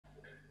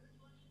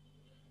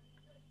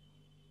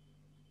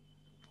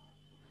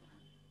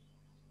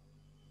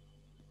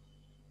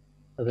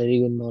A very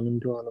good morning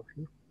to all of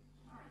you.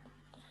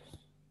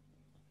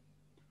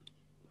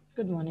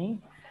 Good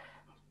morning.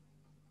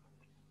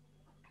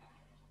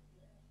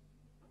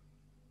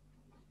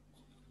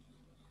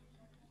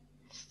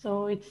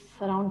 So it's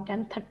around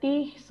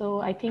 10:30.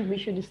 So I think we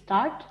should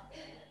start.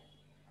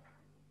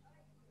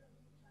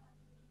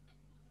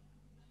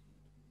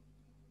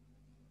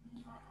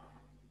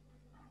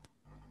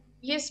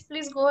 Yes,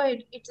 please go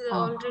ahead. It is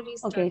Ah, already okay.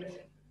 started.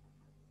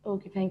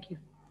 Okay, thank you.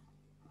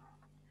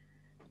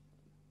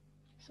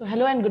 So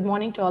hello and good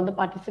morning to all the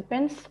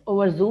participants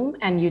over Zoom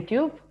and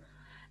YouTube.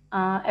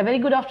 A very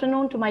good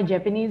afternoon to my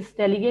Japanese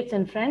delegates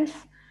and friends.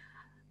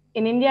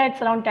 In India,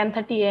 it's around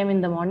 10:30 a.m. in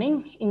the morning.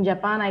 In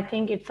Japan, I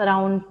think it's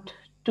around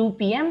 2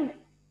 p.m.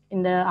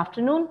 in the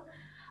afternoon.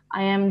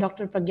 I am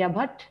Dr. Pragya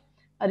Bhatt,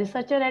 a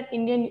researcher at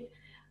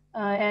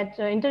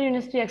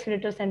Inter-University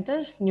Accelerator Center,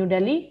 New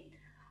Delhi.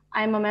 I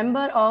am a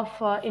member of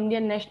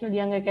Indian National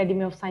Young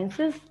Academy of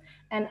Sciences,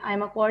 and I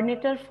am a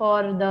coordinator for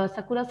the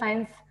Sakura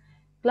Science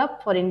Club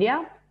for India.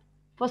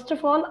 First of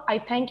all, I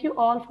thank you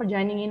all for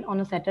joining in on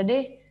a Saturday.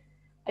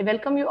 I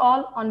welcome you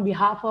all on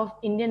behalf of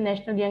Indian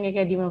National Young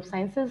Academy of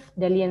Sciences,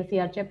 Delhi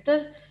NCR chapter,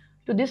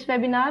 to this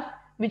webinar,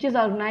 which is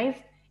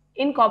organized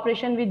in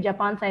cooperation with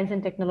Japan Science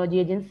and Technology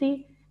Agency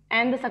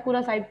and the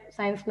Sakura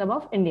Science Club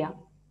of India.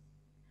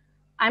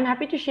 I'm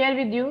happy to share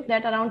with you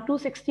that around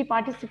 260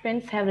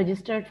 participants have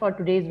registered for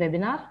today's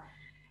webinar.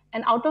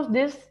 And out of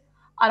this,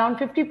 around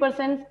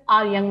 50%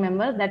 are young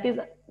members, that is,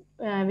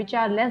 which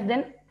are less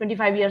than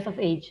 25 years of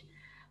age.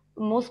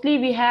 Mostly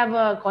we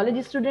have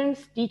college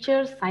students,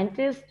 teachers,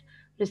 scientists,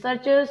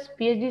 researchers,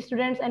 PhD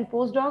students, and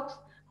postdocs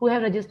who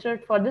have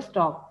registered for this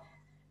talk.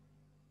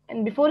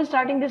 And before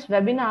starting this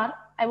webinar,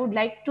 I would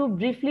like to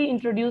briefly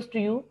introduce to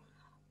you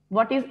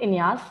what is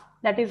INYAS,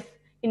 that is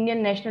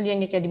Indian National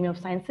Young Academy of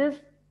Sciences.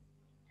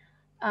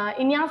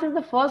 INYAS is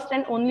the first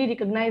and only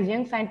recognized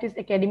Young Scientist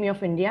Academy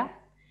of India.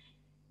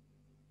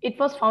 It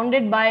was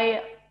founded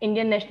by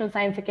Indian National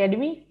Science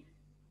Academy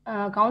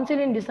Council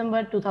in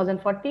December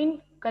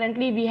 2014.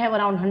 Currently, we have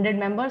around 100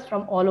 members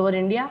from all over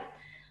India.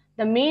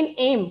 The main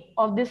aim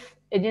of this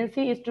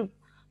agency is to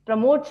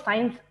promote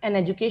science and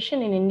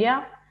education in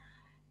India,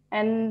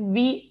 and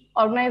we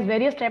organize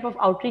various type of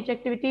outreach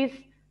activities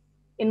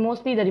in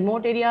mostly the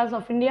remote areas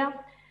of India.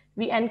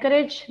 We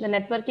encourage the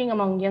networking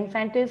among young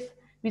scientists.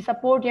 We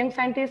support young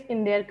scientists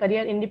in their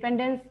career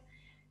independence,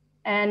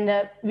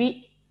 and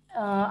we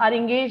are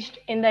engaged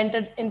in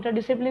the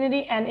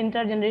interdisciplinary and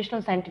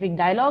intergenerational scientific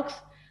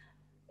dialogues.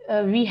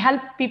 We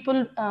help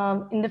people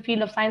in the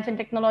field of science and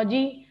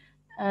technology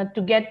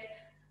to get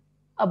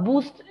a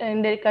boost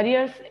in their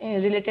careers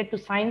related to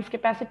science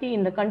capacity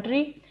in the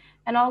country.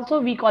 And also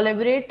we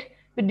collaborate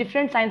with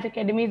different science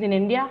academies in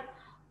India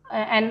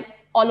and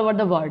all over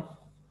the world.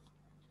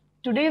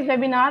 Today's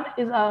webinar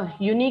is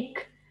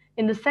unique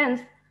in the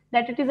sense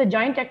that it is a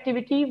joint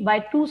activity by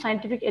two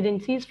scientific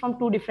agencies from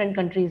two different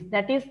countries,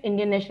 that is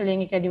Indian National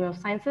Young Academy of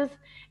Sciences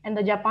and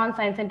the Japan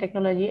Science and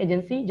Technology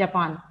Agency,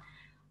 Japan.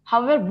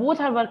 However,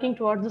 both are working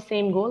towards the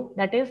same goal,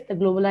 that is the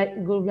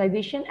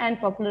globalization and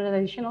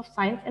popularization of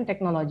science and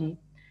technology.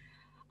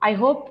 I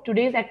hope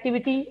today's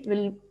activity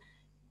will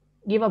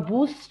give a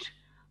boost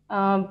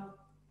um,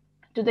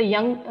 to the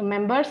young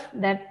members,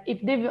 that if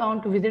they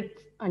want to visit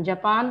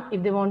Japan,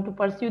 if they want to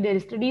pursue their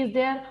studies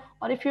there,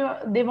 or if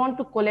they want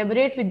to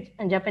collaborate with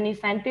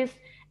Japanese scientists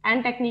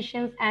and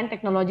technicians and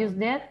technologists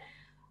there,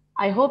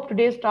 I hope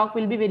today's talk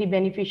will be very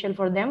beneficial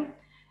for them.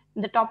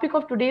 The topic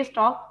of today's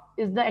talk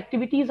is the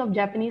activities of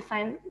Japan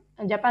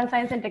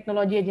Science and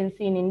Technology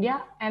Agency in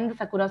India and the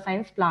Sakura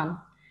Science Plan.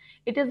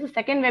 It is the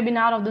second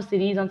webinar of the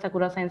series on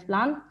Sakura Science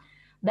Plan.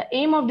 The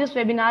aim of this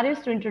webinar is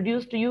to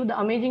introduce to you the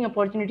amazing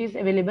opportunities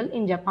available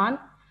in Japan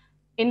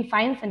in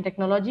science and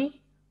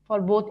technology for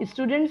both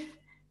students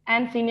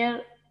and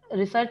senior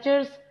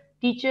researchers,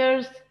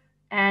 teachers,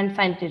 and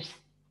scientists.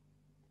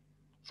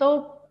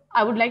 So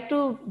I would like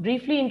to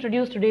briefly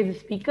introduce today's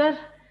speaker.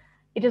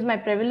 It is my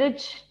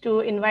privilege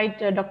to invite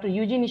Dr.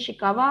 Yuji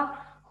Nishikawa,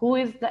 who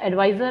is the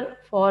advisor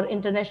for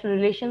international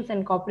relations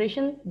and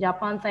cooperation,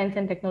 Japan Science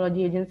and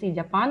Technology Agency,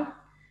 Japan.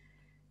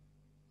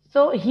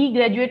 So he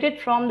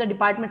graduated from the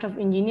Department of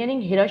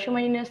Engineering,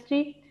 Hiroshima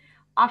University.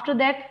 After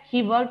that,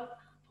 he worked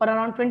for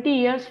around 20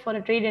 years for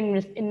a trade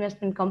and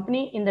investment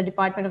company in the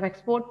Department of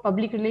Export,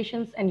 Public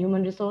Relations, and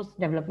Human Resource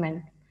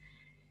Development.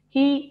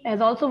 He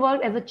has also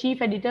worked as a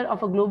chief editor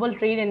of a global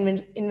trade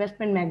and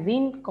investment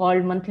magazine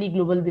called Monthly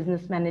Global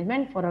Business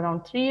Management for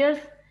around 3 years.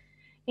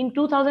 In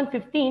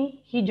 2015,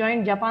 he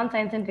joined Japan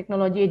Science and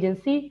Technology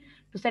Agency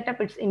to set up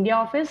its India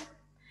office.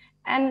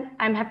 And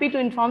I'm happy to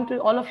inform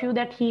to all of you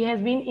that he has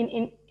been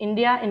in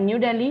India, in New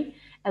Delhi,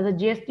 as a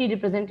GST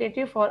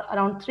representative for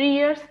around 3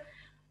 years.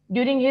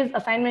 During his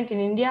assignment in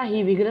India,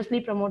 he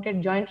vigorously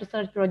promoted joint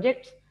research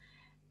projects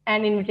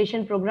and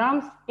invitation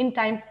programs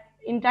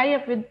in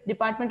tie-up with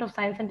Department of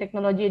Science and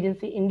Technology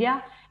Agency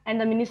India and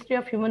the Ministry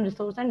of Human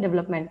Resource and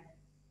Development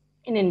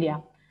in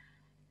India.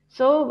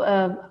 So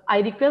I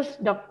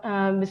request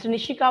Mr.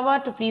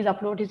 Nishikawa to please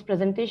upload his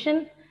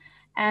presentation,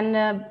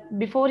 And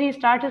before he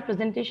starts his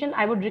presentation,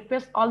 I would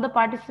request all the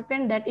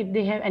participants that if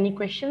they have any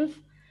questions,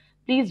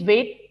 please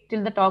wait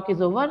till the talk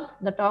is over.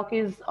 The talk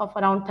is of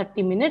around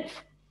 30 minutes.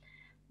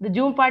 The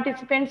Zoom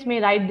participants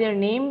may write their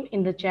name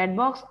in the chat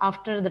box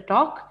after the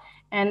talk,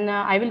 and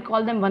I will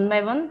call them one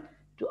by one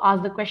to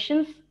ask the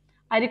questions.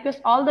 I request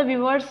all the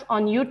viewers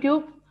on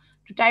YouTube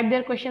to type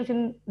their questions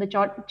in the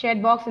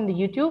chat box in the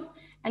YouTube,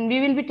 and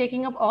we will be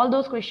taking up all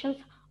those questions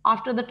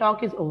after the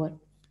talk is over.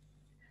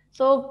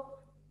 So,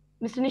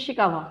 Mr.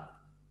 Nishikawa,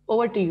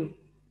 over to you.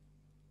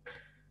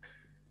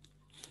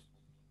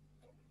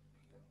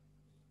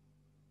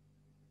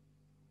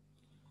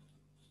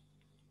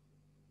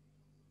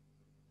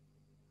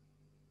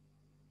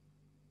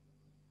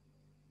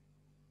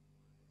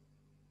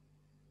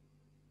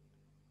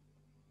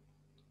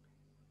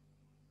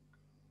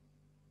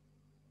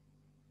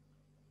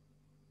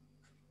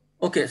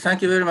 Okay,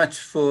 thank you very much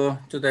for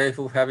today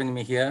for having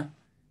me here.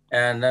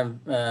 And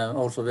I'm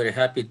also very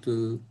happy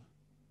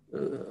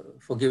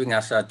for giving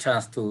us a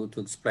chance to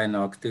explain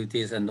our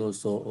activities and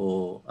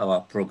also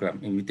our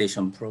program,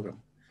 invitation program.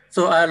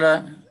 So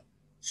I'll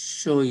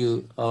show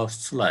you our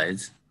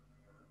slides.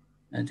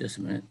 And just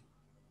a minute.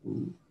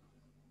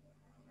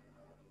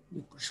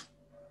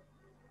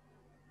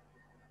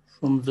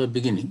 From the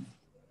beginning.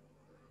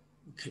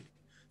 Okay.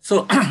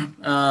 So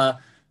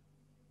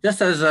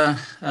just as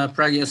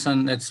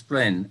Pragya-san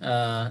explained,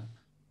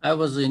 I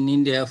was in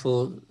India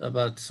for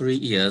about 3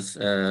 years,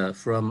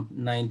 from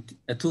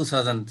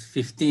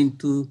 2015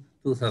 to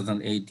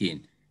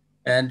 2018.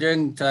 And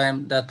during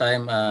that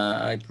time,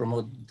 I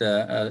promoted,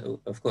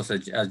 of course,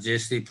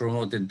 JST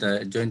promoted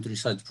the joint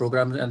research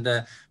program and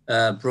the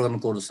program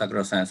called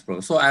Sakura Science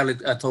Program. So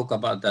I'll talk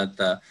about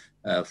that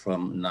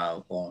from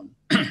now on.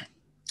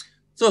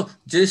 So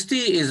JST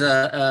is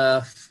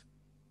a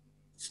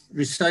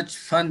research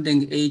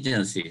funding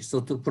agency.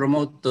 So to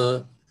promote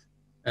the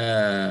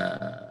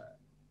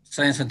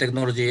science and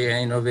technology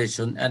and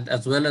innovation, and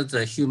as well as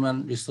the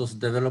human resource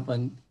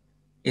development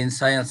in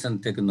science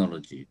and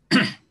technology.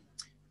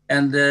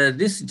 And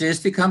this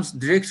JST comes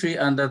directly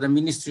under the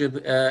Ministry of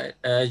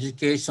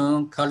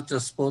Education, Culture,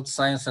 Sports,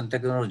 Science and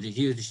Technology,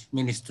 huge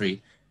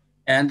ministry.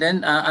 And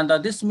then under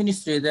this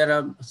ministry, there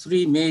are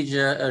 3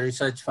 major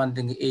research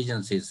funding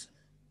agencies,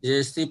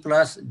 JST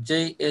plus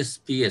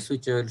JSPS,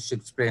 which I will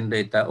explain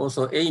later,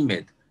 also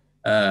AMED.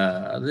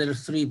 There are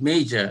 3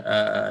 major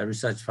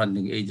research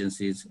funding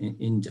agencies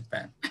in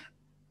Japan.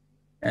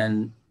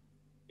 And,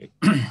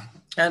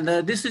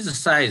 this is the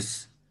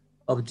size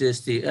of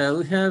JST.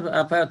 We have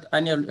about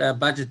annual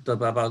budget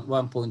of about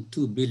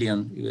 1.2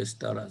 billion US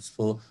dollars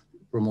for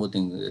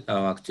promoting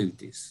our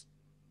activities.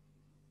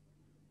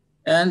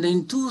 And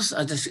in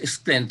I just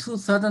explained,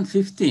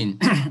 2015,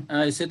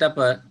 I set up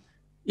a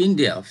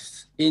India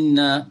office in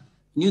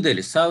New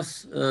Delhi,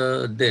 South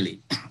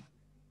Delhi.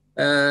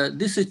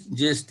 This is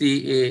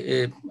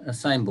JST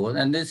signboard,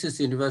 and this is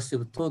University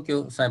of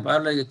Tokyo signboard.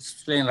 I'll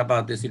explain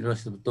about this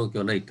University of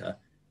Tokyo later.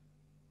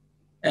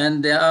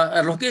 And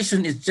our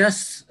location is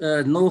just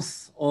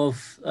north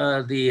of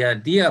the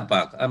Deer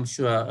Park. I'm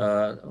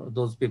sure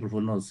those people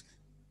who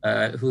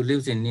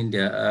lives in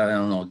India, I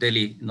don't know,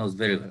 Delhi knows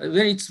very well.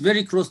 It's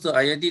very close to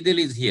IIT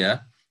Delhi is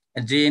here,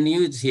 and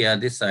JNU is here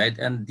this side,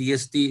 and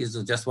DST is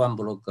just 1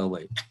 block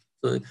away.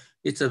 So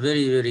it's a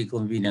very, very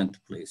convenient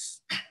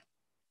place.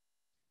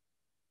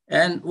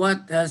 And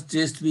what has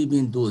JST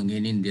been doing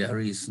in India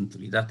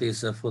recently? That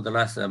is for the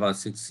last about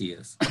 6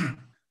 years.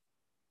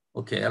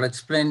 Okay, I'll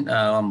explain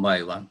one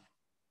by one.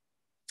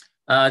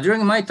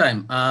 During my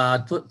time,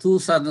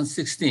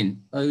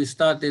 2016, we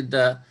started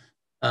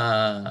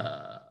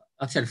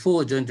actually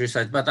 4 joint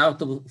research, but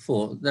out of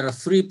 4, there are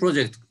 3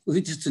 projects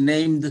which is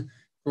named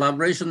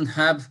Collaboration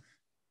Hub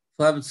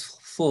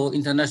for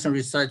International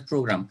Research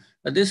Program.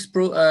 This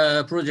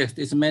project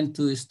is meant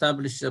to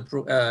establish a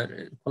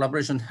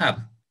collaboration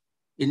hub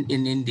in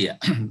India,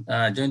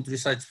 joint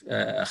research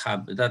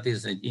hub that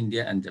is in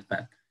India and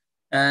Japan.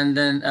 And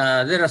then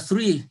there are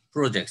 3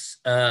 projects,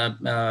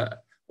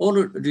 all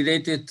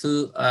related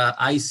to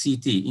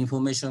ICT,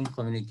 information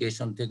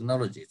communication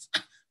technologies.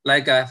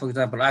 Like, for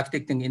example,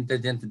 architecting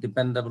intelligent,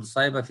 dependable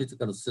cyber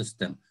physical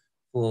system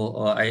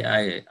for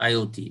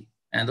IoT.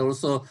 And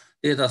also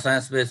data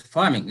science-based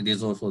farming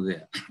is also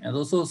there. And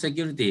also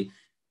security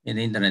in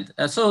the internet.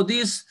 So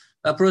these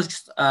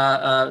projects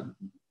are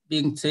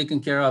being taken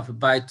care of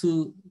by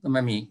 2,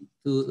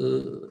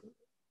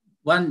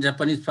 one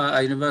Japanese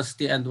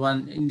university and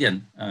 1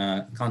 Indian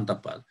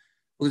counterpart.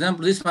 For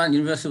example, this one,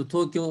 University of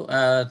Tokyo,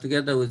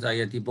 together with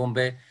IIT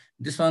Bombay.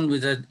 This one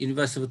with the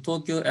University of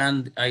Tokyo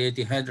and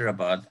IIT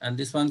Hyderabad. And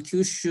this one,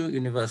 Kyushu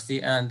University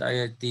and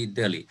IIT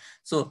Delhi.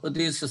 So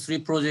these 3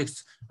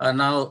 projects are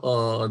now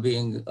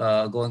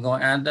going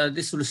on, and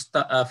this will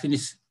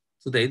finish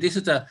today. This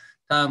is the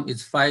term,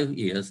 it's 5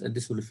 years, and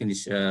this will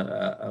finish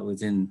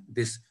within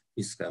this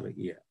fiscal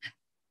year.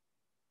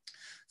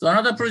 So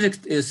another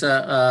project is,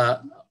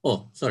 that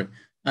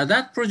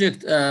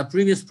project,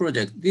 previous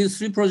project, these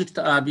 3 projects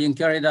are being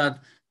carried out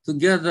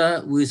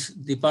together with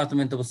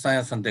Department of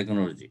Science and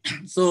Technology.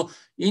 So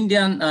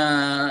Indian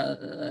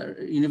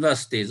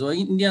universities or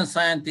Indian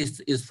scientists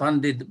is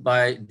funded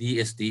by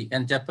DST,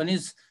 and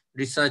Japanese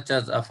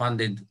researchers are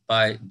funded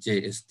by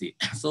JST.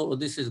 So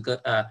this is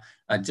a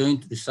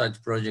joint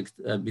research project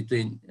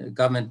between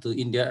government to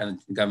India and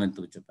government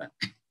of Japan.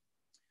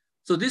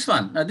 So this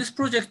one, this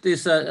project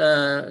is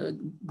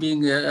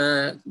being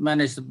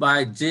managed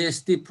by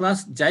JST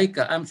plus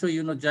JICA. I'm sure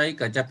you know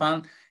JICA,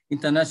 Japan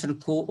International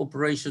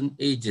Cooperation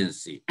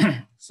Agency.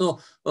 So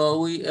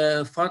we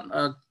fund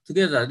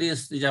together,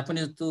 this the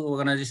Japanese two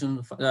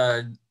organizations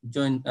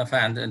join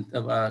fund and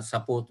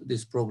support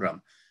this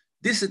program.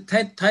 This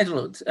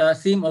title,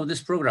 theme of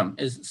this program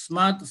is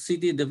Smart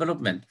City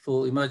Development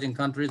for Emerging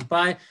Countries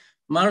by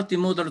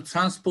Multimodal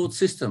Transport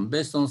System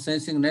based on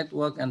sensing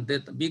network and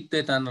big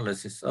data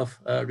analysis of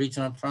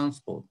regional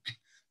transport.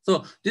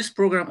 So this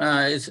program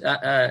is,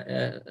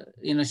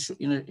 in a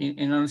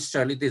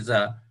nutshell, it is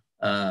a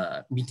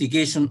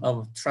mitigation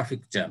of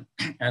traffic jam,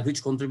 and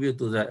which contribute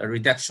to the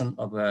reduction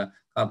of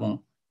carbon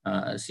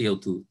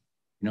CO2, you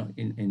know,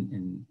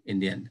 in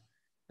the end.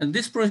 And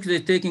this project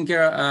is taken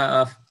care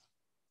of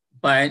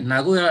by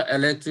Nagoya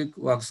Electric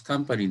Works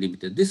Company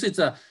Limited. This is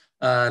the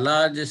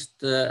largest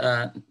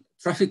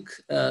traffic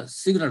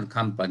signal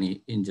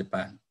company in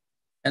Japan,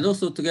 and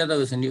also together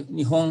with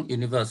Nihon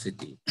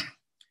University.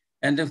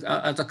 And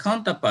as a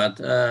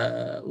counterpart,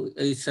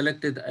 we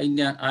selected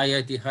Indian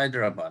IIT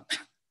Hyderabad.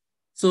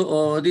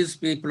 So these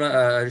people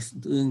are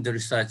doing the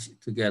research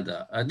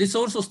together. This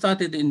also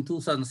started in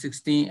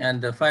 2016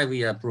 and a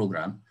 5-year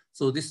program.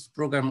 So this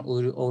program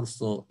will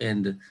also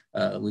end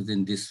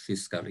within this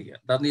fiscal year.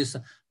 That is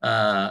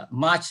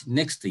March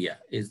next year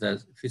is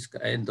the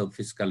end of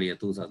fiscal year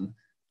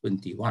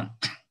 2021.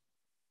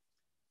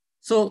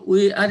 So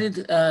we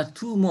added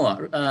 2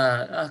 more.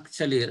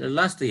 Actually,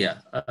 last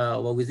year,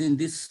 or within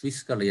this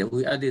fiscal year,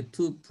 we added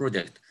 2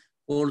 projects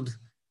called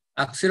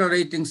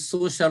Accelerating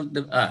Social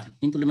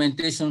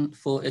Implementation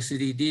for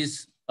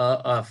SDGs.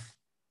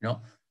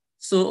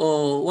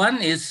 So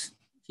one is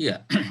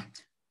here,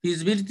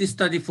 feasibility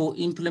study for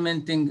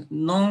implementing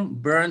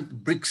non-burnt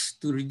bricks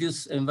to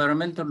reduce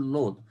environmental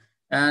load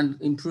and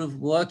improve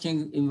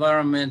working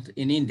environment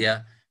in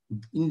India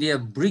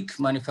brick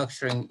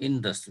manufacturing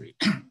industry.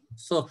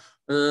 So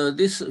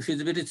this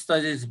feasibility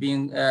study is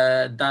being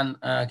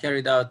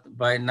carried out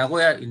by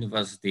Nagoya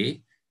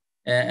University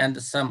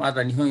and some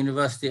other Nihon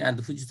University and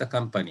Fujita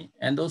company,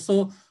 and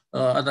also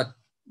other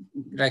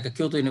like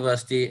Kyoto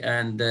University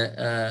and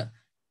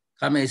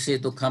Kamei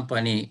Seito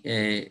company,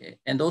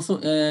 and also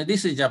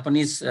this is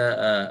Japanese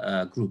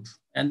group.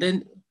 And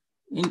then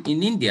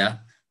in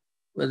India,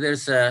 where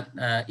there's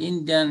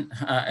Indian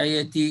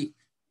IIT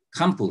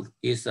Kanpur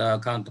is a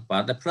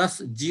counterpart,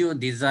 plus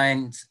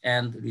Geodesigns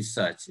and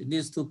Research.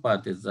 These 2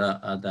 parties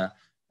are the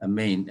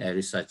main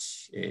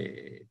research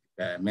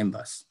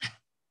members.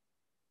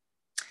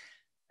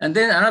 And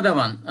then another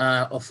one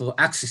of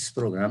AXIS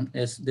program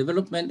is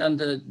development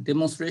and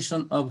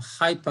demonstration of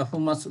high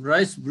performance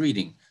rice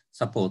breeding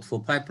support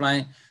for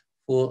pipeline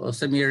for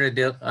semi-arid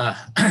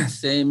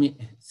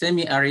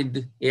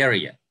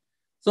area.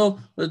 So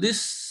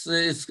this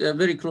is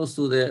very close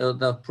to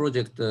the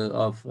project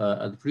of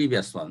the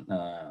previous one,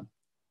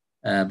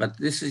 but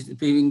this is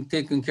being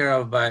taken care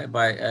of by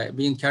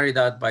being carried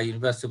out by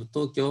University of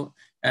Tokyo,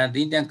 and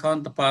the Indian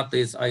counterpart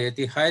is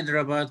IIT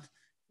Hyderabad,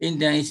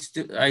 Indian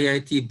Institute,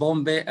 IIT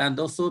Bombay, and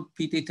also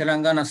PT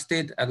Telangana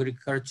State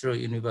Agricultural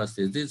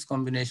University. This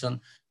combination,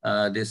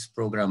 this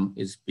program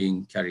is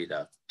being carried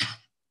out.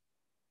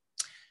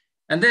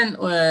 And then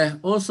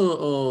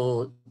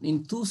also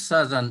in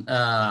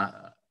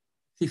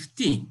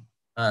 2015,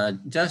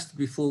 just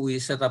before we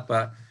set up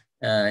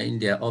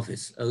India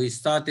office, we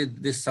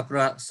started this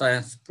Sakura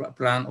Science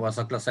Plan or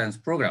Sakura Science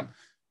Program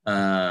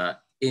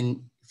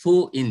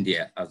for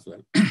India as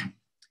well.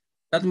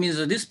 That means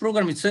that this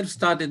program itself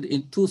started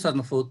in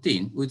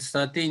 2014 with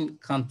 13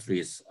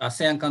 countries,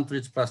 ASEAN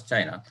countries plus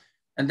China.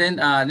 And then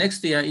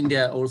next year,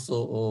 India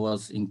also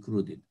was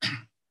included.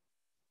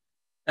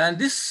 And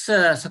this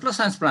Sakura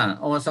Science Plan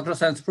or Sakura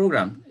Science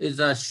Program is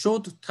a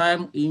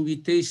short-time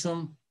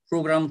invitation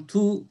program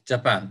to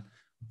Japan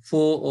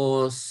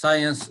for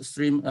science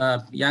stream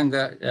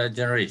younger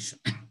generation.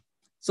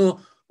 So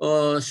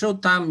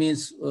short term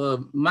means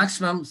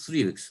maximum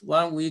 3 weeks,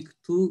 1 week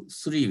to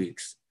 3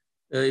 weeks.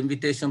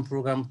 Invitation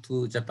program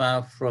to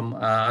Japan from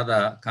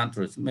other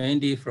countries,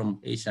 mainly from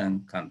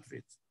Asian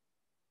countries,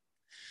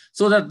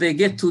 so that they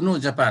get to know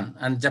Japan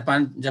and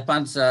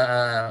Japan's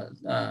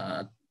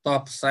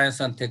top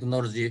science and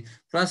technology.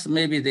 Plus,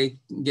 maybe they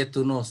get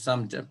to know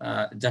some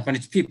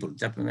Japanese people.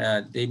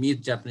 They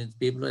meet Japanese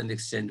people and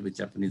exchange with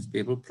Japanese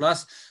people.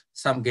 Plus,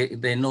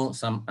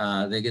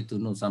 they get to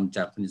know some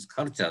Japanese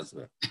culture as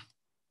well.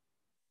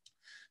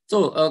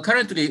 So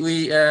currently,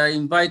 we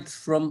invite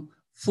from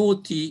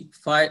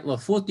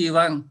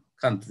 41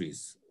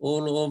 countries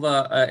all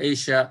over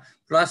Asia,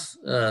 plus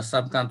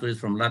some countries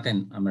from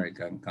Latin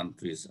American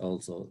countries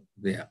also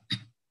there.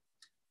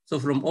 So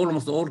from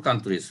almost all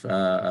countries,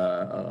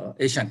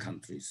 Asian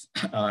countries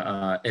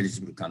are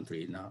eligible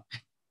country now.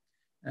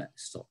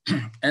 So,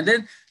 and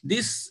then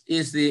this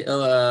is the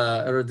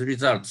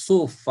result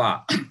so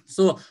far.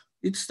 So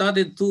it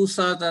started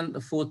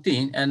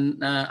 2014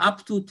 and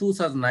up to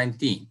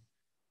 2019,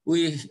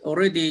 we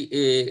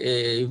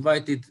already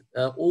invited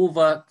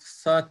over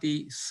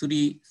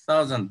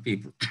 33,000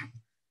 people.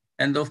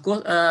 And of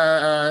course,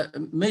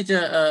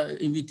 major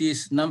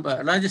invitees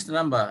number, largest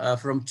number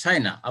from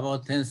China,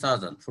 about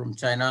 10,000 from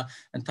China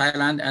and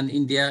Thailand and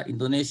India,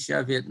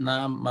 Indonesia,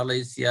 Vietnam,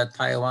 Malaysia,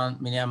 Taiwan,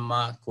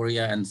 Myanmar,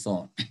 Korea, and so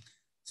on.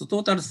 So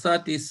total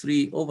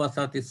over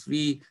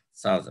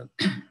 33,000.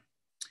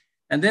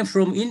 And then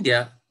from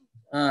India,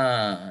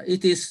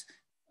 it is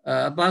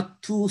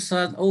about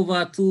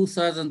over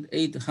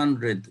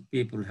 2,800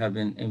 people have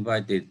been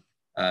invited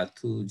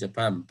to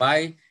Japan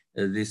by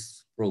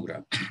this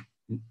program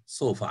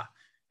so far.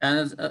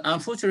 And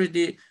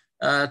unfortunately,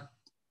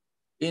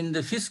 in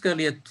the fiscal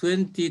year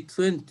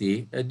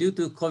 2020, due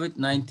to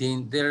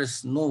COVID-19, there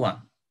is no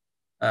one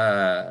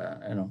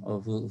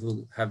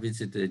who have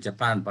visited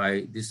Japan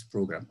by this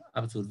program,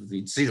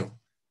 absolutely zero.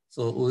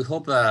 So we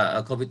hope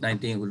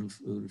COVID-19 will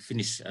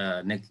finish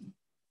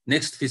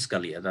next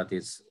fiscal year, that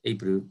is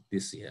April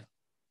this year.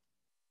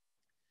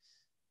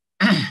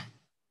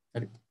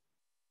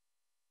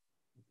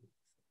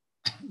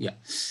 Yeah,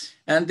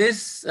 and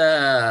this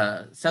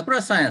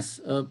Sakura Science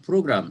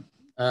program,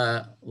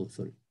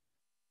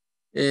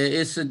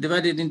 is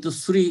divided into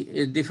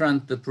three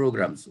different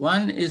programs.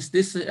 One is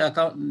this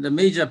the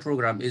major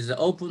program is the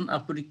open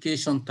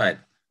application type,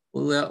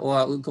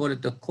 or we call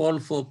it the call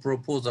for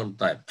proposal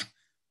type.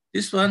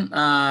 This one,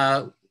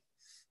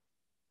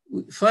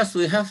 first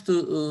we have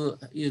to,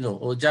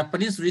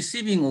 Japanese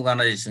receiving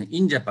organization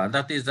in Japan,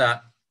 that is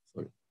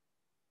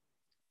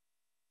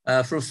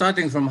from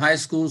starting from high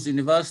schools,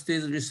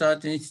 universities,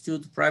 research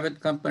institutes, private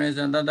companies,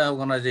 and other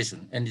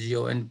organizations,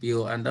 NGO,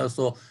 NPO, and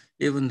also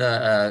even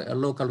the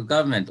local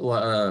government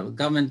or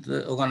government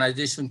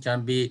organization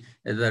can be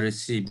the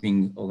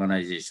receiving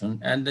organization.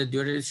 And the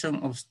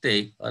duration of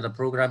stay of the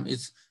program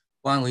is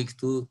 1 week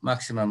to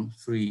maximum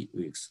 3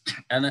 weeks.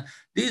 And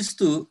these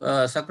two,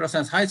 Sakura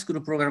Science High School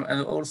program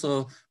and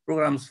also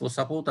programs for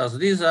supporters,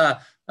 these are,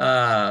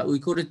 we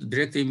call it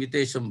direct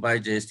invitation by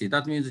JST.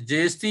 That means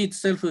JST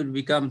itself will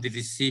become the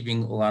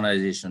receiving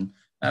organization,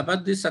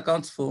 but this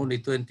accounts for only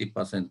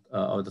 20%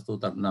 of the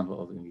total number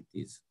of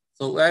invitees.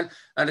 So I'll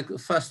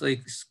first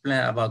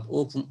explain about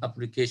open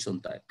application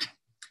type.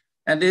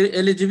 And the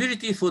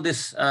eligibility for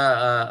this,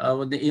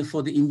 for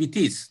the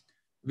invitees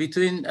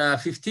between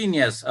 15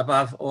 years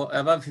above or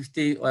above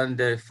 50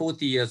 and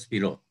 40 years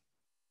below.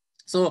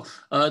 So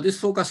this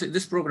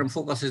program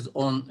focuses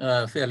on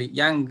fairly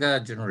younger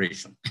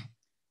generation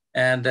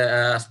and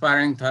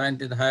aspiring,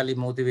 talented, highly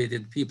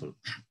motivated people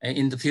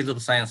in the field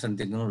of science and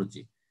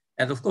technology.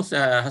 And of course,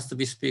 has to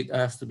be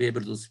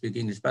able to speak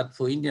English. But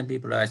for Indian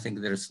people, I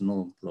think there is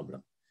no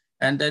problem.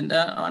 And then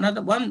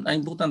another one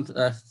important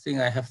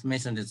thing I have to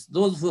mention is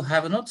those who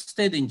have not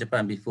stayed in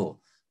Japan before.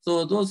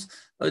 So those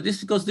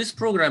because this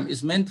program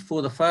is meant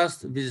for the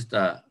first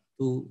visitor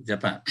to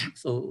Japan.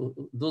 So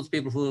those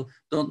people who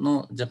don't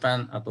know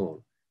Japan at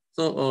all.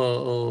 So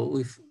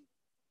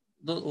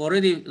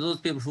already those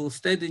people who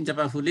stayed in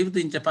Japan, who lived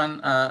in Japan,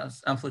 are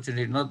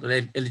unfortunately not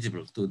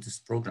eligible to this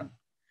program.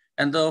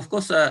 And of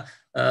course,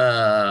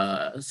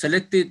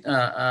 selected,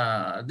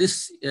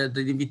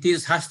 the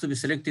invitees has to be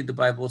selected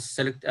by both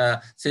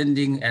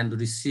sending and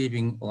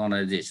receiving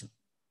organization.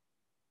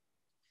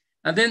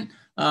 And then,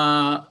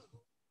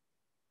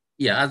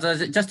 yeah, as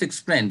I just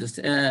explained,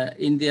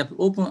 in the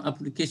open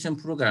application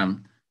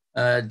program,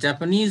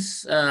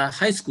 Japanese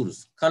high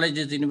schools,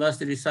 colleges,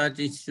 university research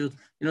institutes,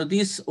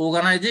 this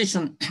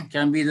organization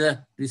can be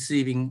the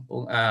receiving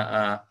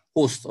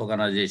host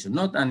organization,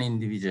 not an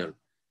individual.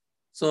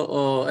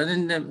 So,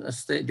 and then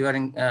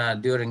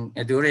during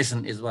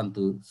duration is 1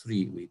 to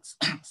 3 weeks.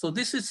 So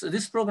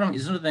this program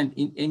is not an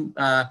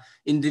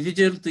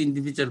individual to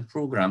individual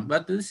program,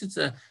 but this is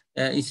a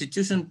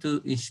institution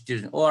to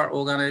institution or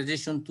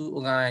organization to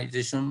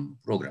organization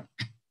program.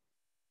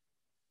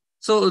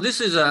 So this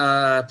is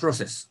a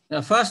process.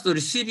 First, the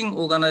receiving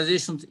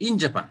organizations in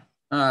Japan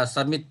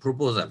submit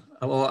proposal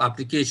or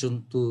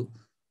application to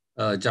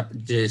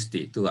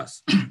JST to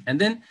us, and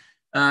then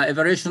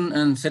evaluation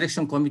and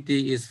selection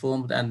committee is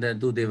formed and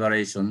do the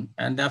evaluation.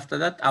 And after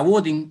that,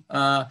 awarding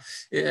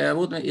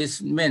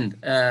is meant,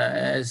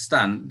 is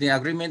done. The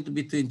agreement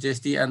between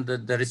JST and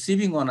the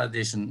receiving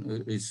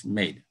organization is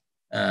made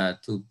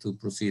to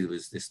proceed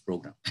with this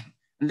program.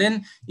 And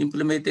then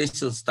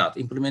implementation start.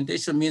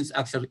 Implementation means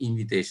actual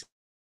invitation.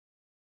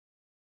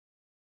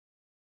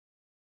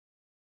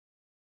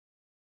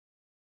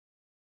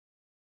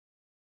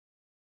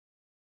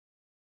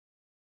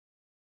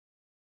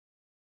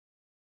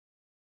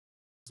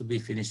 To be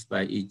finished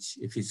by each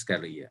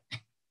fiscal year.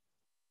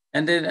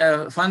 And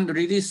then fund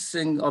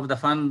releasing of the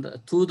fund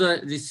to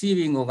the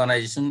receiving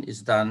organization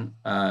is done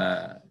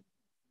by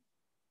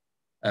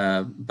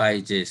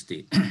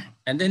JST.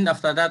 And then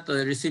after that,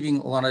 the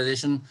receiving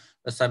organization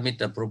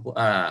submit a report,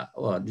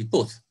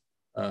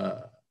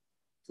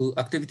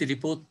 activity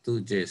report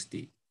to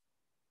JST.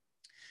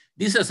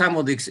 These are some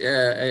of the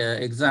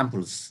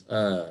examples.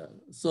 I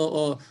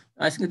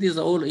think these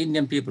are all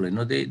Indian people.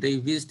 They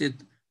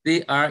visited.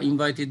 They are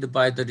invited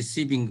by the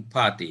receiving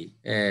party,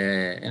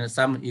 and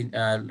some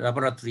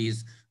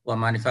laboratories or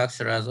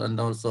manufacturers, and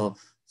also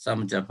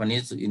some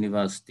Japanese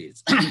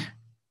universities.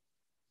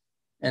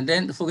 And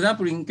then, for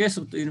example, in case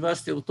of the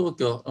University of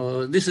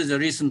Tokyo, this is a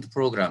recent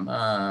program.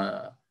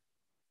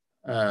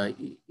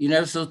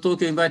 University of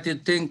Tokyo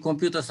invited 10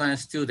 computer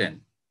science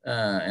students,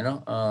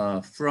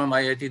 from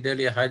IIT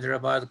Delhi,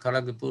 Hyderabad,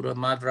 Kharagpur,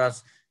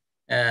 Madras,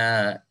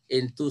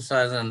 in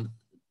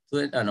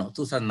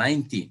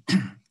 2019.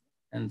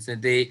 And so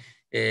they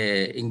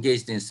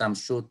engaged in some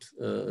short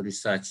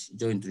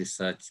joint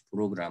research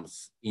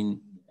programs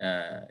in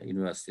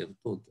University of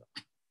Tokyo.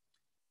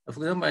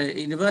 For example,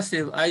 University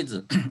of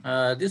Aizu.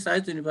 This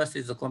Aizu University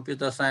is a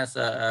computer science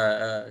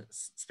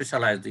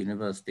specialized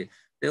university.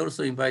 They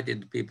also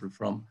invited people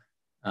from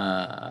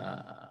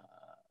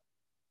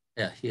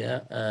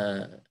here,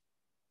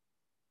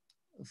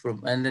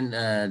 and then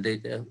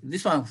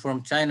this one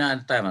from China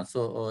and Taiwan.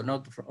 So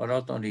not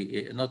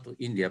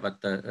India,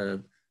 but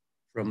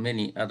from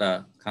many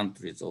other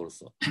countries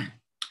also.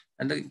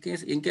 And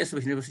in case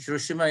of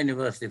Hiroshima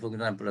University, for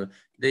example,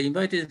 they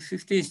invited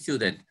 15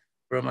 students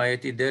from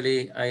IIT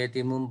Delhi,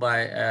 IIT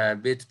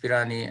Mumbai, BIT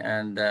Pirani,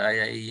 and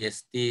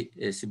IIST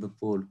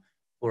Sibapur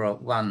for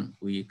 1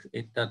 week.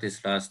 That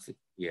is last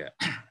year.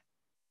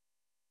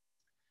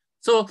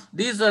 So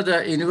these are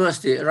the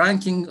university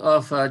ranking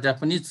of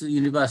Japanese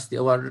university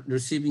or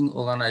receiving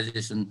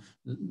organization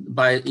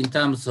in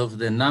terms of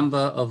the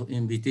number of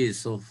invitees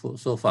so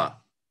far.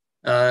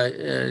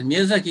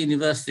 Miyazaki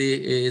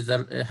University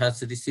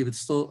has received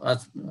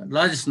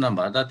largest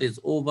number, that is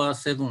over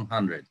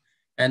 700.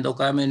 And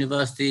Okayama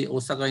University,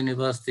 Osaka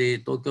University,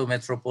 Tokyo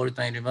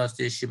Metropolitan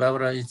University,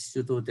 Shibabara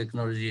Institute of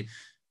Technology,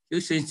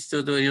 Kyushu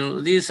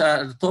Institute, these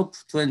are the top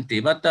 20.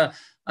 But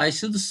I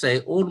should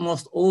say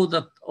almost all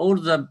the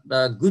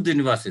good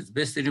universities,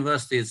 best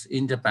universities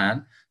in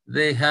Japan,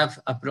 they have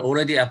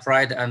already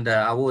applied and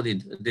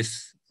awarded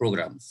these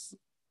programs.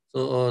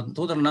 So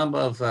total number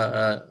of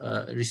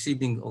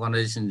receiving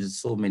organizations is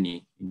so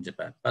many in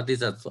Japan, but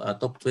these are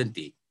top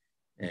 20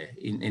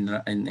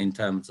 in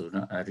terms of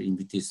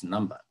invitees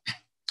number.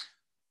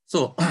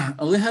 So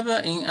we have,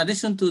 in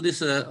addition to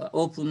this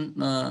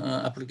open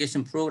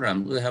application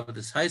program, we have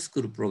this high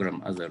school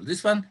program as well.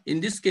 This one,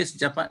 in this case,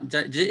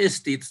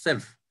 JST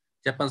itself,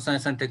 Japan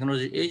Science and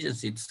Technology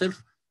Agency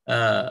itself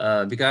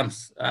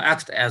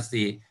acts as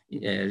the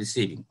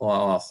receiving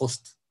or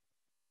host.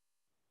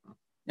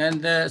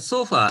 And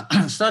so far,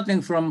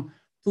 starting from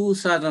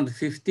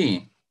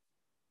 2015,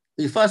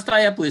 we first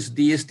tie up with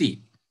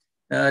DST.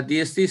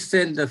 DST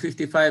sent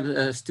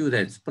 55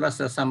 students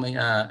plus some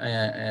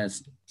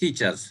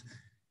teachers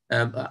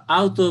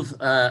out of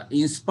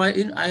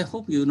Inspire. I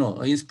hope you know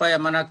Inspire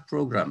Manak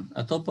program.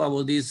 A top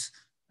of these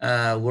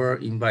were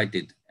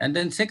invited, and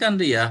then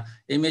second year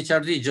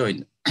MHRD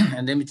joined,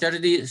 and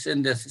MHRD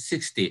sent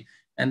 60,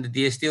 and the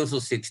DST also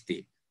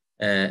 60.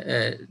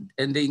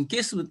 And in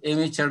case of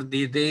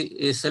MHRD,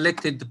 they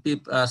selected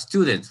the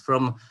students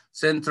from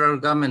central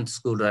government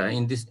school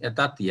in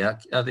that year,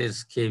 that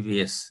is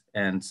KVS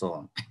and so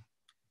on.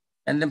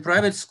 And then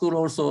private school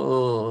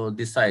also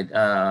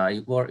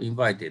were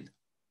invited.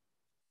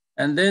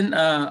 And then,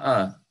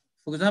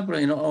 for example,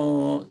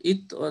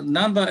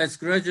 number is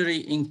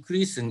gradually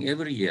increasing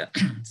every year.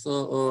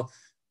 So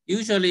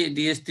usually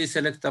DST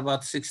select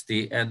about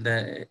 60 and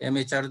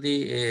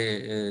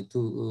MHRD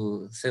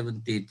to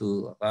 70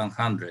 to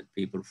 100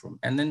 people from,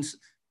 and then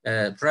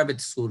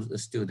private school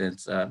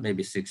students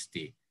maybe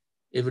 60.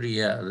 Every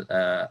year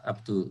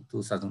up to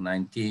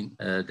 2019,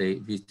 they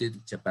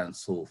visited Japan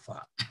so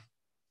far.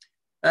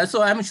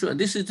 So I'm sure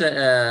this is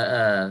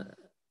the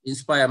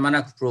Inspire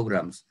Manak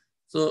programs.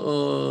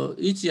 So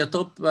each year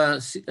top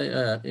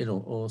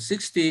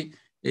 60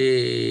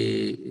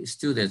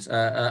 students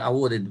are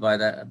awarded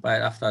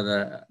after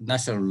the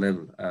national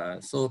level.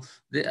 So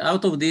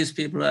out of these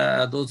people,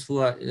 those who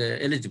are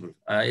eligible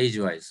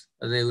age-wise,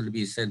 they will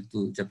be sent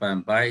to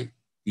Japan by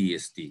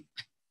DST.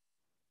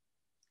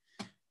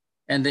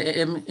 And the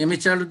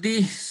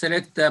MHRD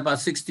select about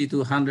 60 to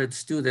 100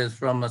 students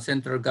from a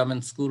central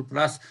government school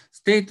plus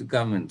state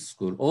government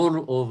school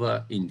all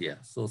over India.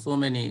 So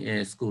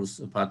many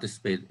schools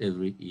participate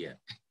every year.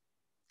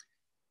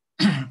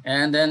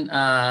 And then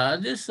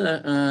this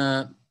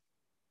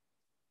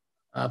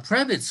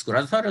private school,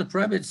 as far as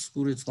private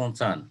school is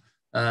concerned,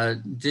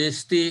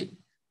 JST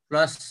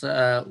plus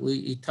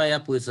we tie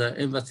up with the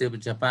Embassy of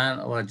Japan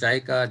or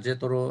JICA,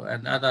 JETRO,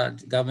 and other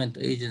government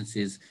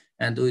agencies,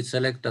 and we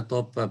select the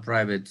top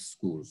private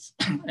schools,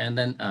 and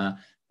then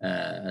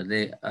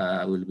they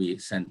will be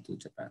sent to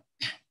Japan.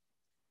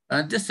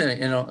 This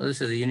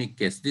is a unique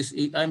case.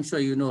 I'm sure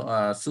you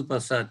know Super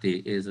 30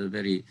 is a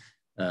very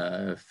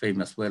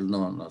famous,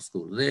 well-known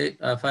school. They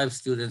 5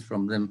 students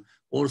from them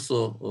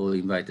also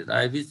invited.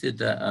 I visited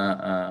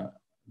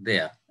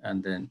there,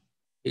 and then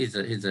he's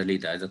a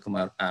leader,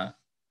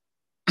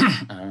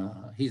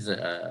 he's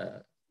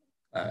head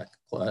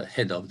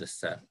of the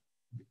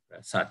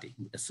 30,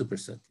 Super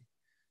 30.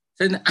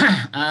 Then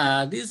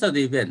these are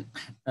the event,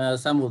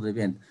 some of the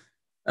event.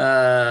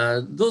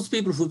 Those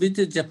people who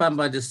visited Japan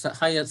by the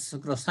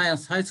Sakura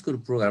Science High School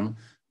program,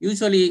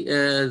 usually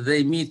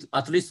they meet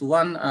at least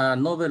one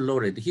Nobel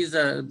laureate. He's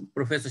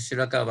Professor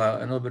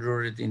Shirakawa, a Nobel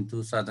laureate in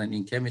 2000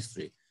 in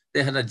chemistry.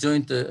 They had a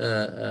joint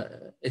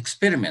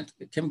experiment,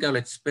 a chemical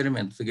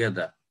experiment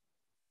together.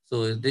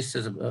 So this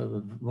is a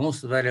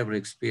most valuable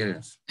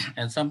experience.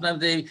 And sometimes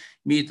they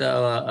meet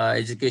our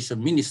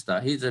education minister.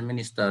 He's a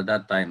minister at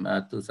that time,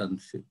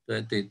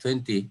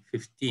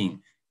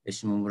 2015,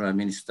 Shimomura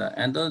minister.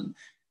 And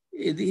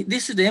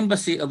this is the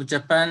embassy of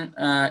Japan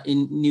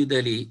in New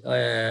Delhi.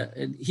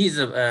 He's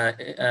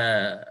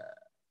a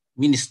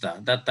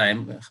minister that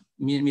time,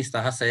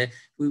 Mr. Hase,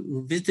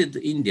 who visited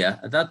India.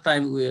 At that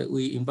time,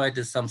 we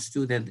invited some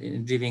students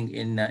living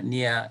in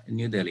near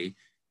New Delhi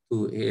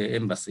to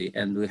embassy,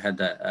 and we had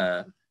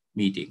a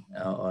meeting,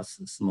 a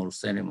small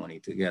ceremony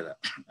together.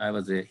 I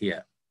was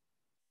here.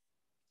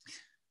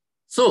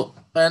 So,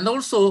 and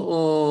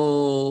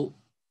also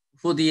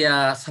for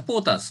the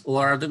supporters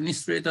or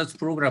administrators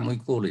program, we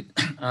call it.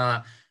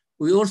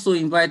 We also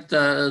invite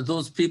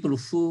those people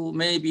who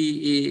may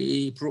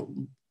be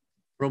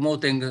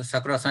promoting the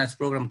Sakura Science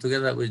program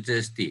together with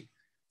JST.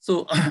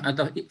 So at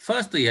the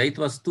first year, it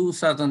was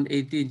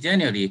 2018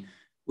 January,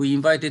 we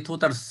invited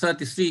total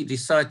 33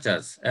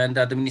 researchers and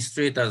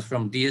administrators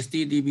from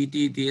DST,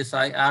 DBT,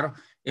 DSIR,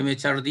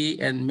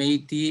 MHRD, and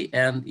MEITI,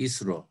 and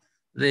ISRO.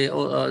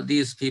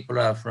 These people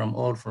are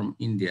all from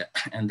India,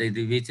 and they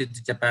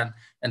visited Japan,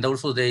 and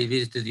also they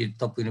visited the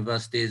top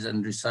universities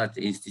and research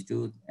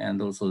institute,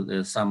 and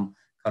also some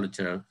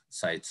cultural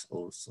sites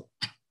also.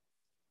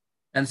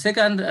 And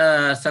second,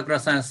 Sakura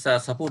Science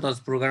Supporters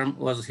Program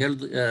was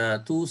held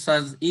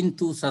in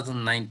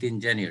 2019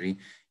 January.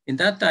 In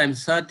that time,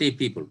 30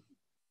 people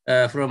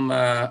from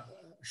top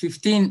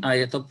 15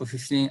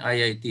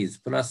 IITs,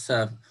 plus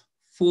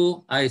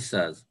 4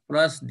 ISAs,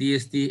 plus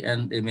DST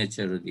and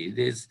MHRD.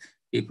 These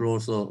people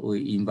also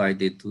we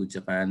invited to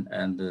Japan,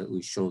 and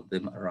we showed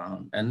them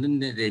around, and then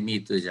they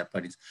meet the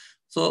Japanese.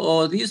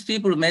 So these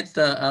people met,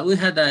 we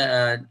had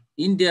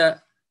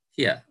India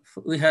here.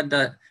 We had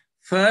the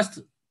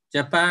first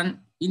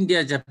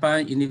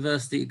India-Japan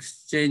University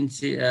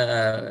Exchange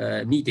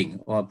meeting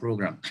or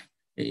program.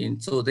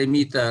 And so they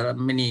meet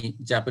many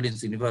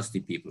Japanese university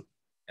people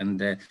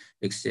and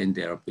exchange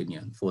their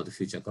opinion for the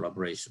future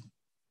collaboration.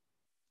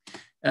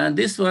 And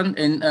this one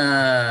in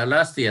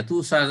last year,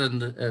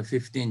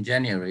 2015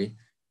 January,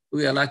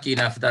 we are lucky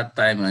enough that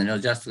time,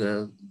 just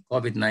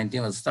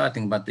COVID-19 was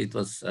starting, but it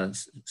was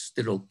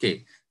still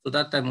okay. So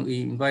that time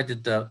we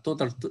invited a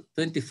total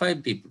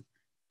 25 people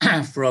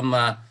from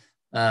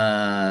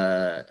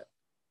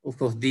of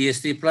course,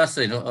 DST plus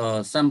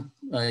some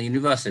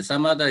universities,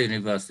 some other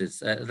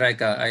universities like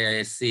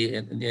IISc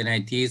and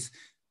NITs,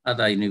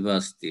 other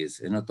universities,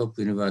 top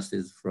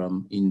universities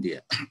from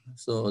India.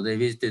 So they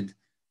visited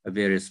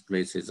various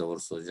places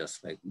also,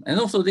 just like, and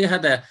also they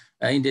had a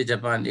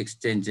India-Japan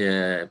exchange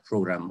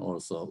program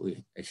also.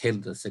 We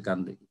held the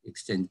second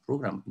exchange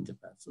program in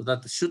Japan. So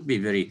that should be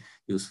very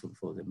useful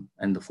for them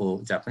and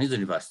for Japanese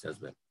university as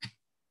well.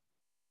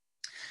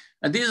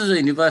 And these are the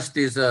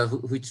universities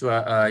which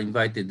were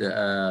invited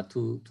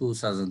to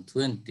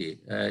 2020,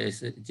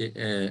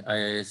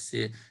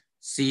 IISc,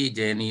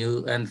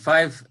 JNU, and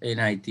 5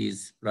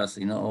 NITs, plus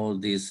all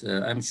these,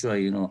 I'm sure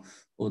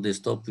all these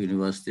top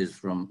universities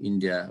from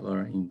India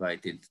were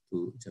invited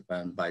to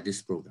Japan by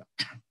this program.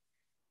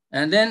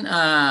 And then,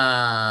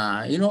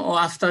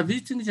 after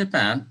visiting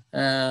Japan,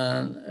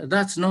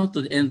 that's not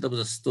the end of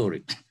the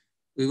story.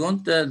 We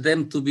want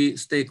them to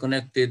stay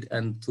connected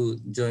and to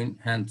join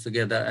hands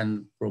together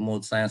and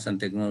promote science and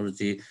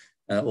technology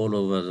all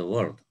over the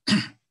world.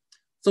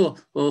 So,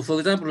 for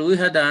example, we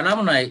had an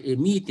alumni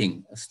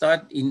meeting.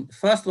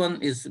 First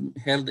one is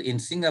held in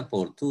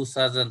Singapore,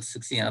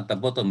 2016 at the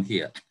bottom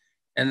here,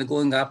 and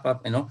going up,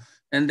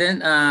 And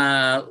then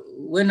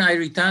when I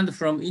returned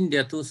from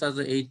India,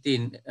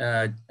 2018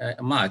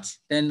 March,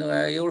 then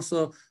I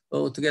also,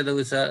 together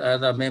with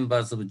other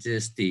members of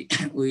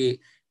GST, we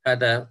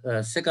had a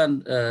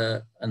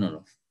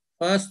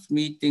first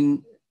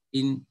meeting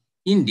in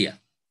India,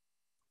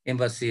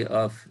 Embassy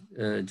of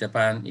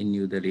Japan in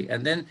New Delhi,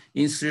 and then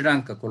in Sri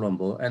Lanka,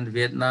 Colombo, and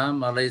Vietnam,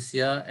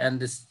 Malaysia, and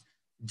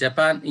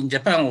in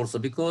Japan also,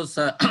 because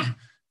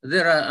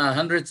there are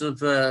hundreds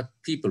of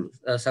people,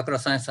 Sakura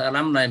Science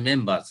alumni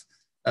members,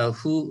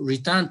 who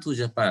returned to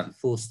Japan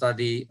for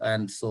study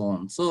and so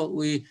on. So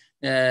we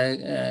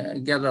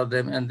gathered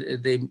them, and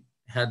they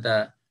had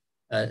a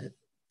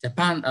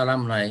Japan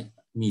alumni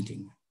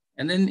meeting,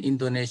 and then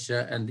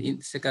Indonesia, and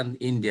second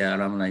India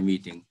alumni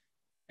meeting.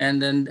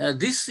 And then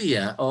this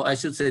year, or I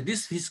should say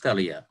this fiscal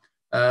year,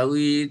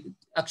 we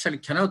actually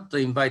cannot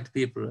invite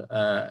people.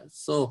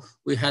 So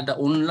we had an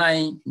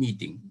online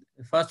meeting.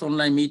 The first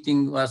online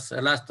meeting was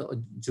last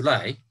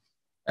July.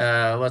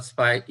 was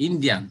by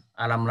Indian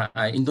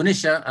alumni,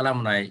 Indonesia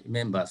alumni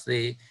members.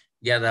 They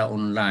gather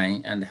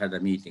online and had a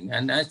meeting.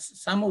 And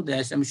some of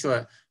them, I'm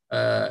sure,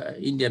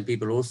 Indian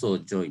people also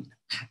joined.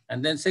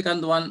 And then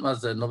second one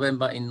was in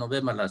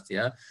November last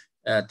year,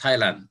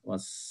 Thailand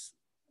was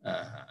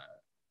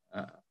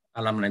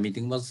alumni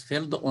meeting was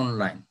held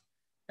online.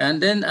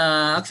 And then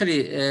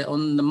actually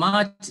on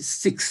March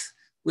 6th,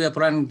 we are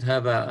planning to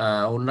have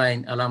an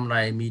online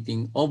alumni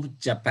meeting of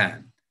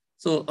Japan.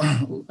 So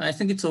I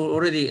think it's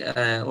already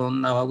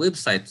on our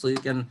website. So you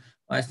can,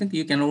 I think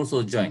you can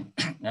also join.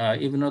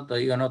 Even not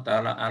you are not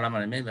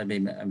alumni member,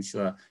 maybe I'm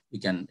sure you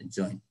can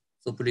join.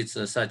 So please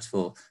search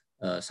for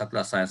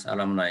Sakura Science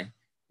alumni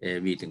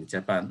meeting,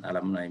 Japan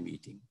alumni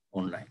meeting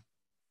online.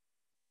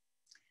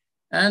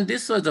 And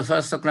this was the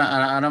first Sakura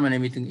alumni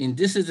meeting.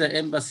 This is the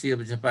Embassy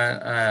of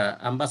Japan,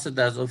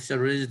 ambassador's official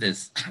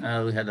residence.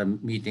 We had a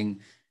meeting,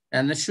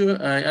 and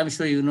I'm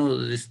sure you know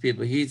these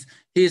people. He's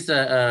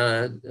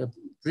a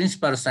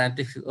principal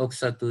scientific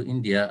officer to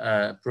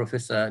India,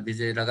 Professor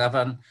Vijay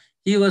Raghavan.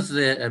 He was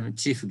the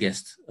chief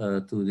guest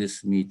to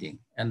this meeting,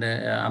 and the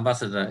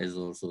ambassador is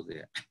also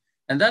there.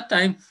 And that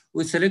time,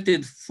 we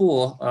selected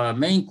 4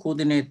 main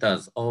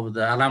coordinators of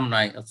the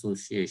Alumni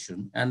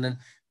Association. And then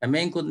the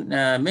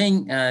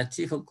main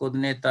chief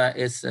coordinator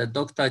is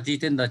Dr.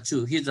 Jitendra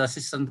Chu. He's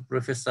assistant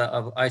professor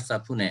of ISA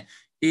Pune.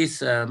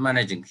 He's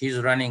he's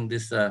running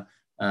this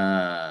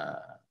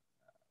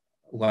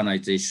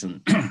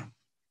organization.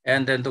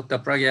 And then Dr.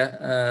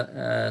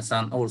 Pragya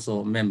San,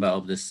 also member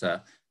of this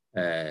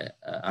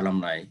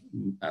Alumni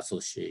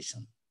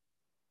Association.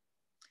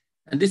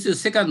 And this is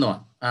the second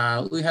one.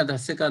 We had a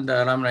second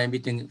alumni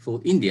meeting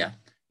for India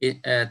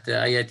at the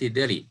IIT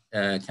Delhi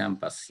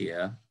campus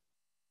here.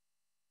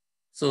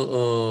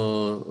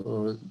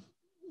 So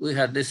we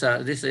had this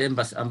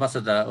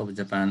ambassador of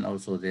Japan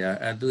also there,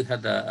 and we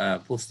had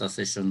a poster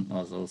session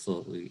also.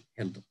 We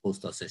held a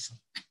poster session.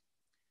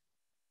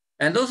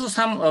 And also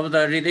some of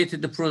the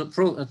related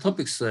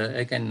topics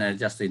I can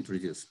just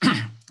introduce.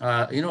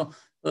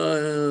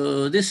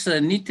 This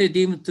NITE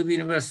deemed to be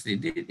university.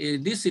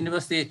 This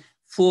university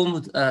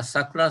formed a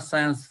Sakura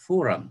Science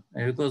Forum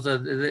because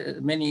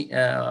many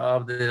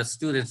of the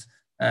students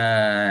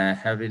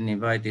have been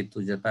invited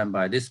to Japan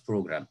by this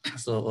program.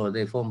 So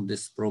they formed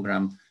this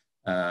program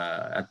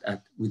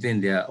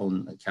within their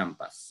own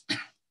campus.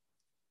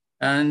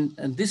 And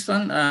this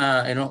one,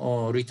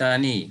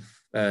 returnee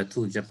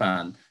to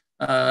Japan.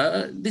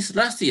 This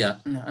last year,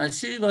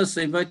 she was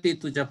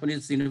invited to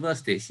Japanese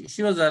university.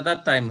 She was at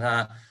that time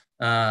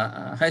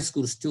high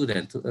school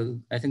student,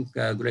 I think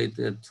grade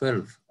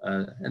 12,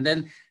 and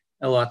then,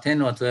 or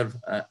 10 or 12.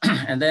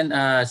 And then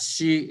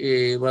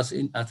she was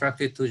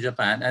attracted to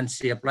Japan, and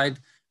she applied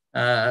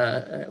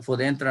for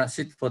the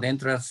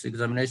entrance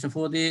examination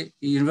for the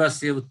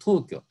University of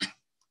Tokyo.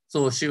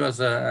 So she was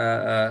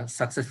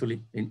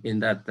successfully in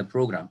that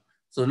program.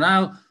 So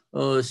now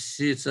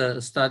she's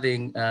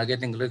studying,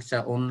 getting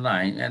lecture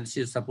online, and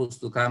she's supposed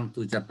to come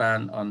to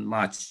Japan on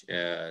March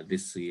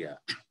this year.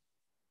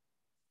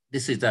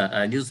 This is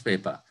a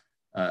newspaper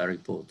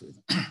report.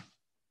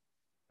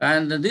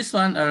 And this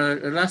one,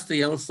 last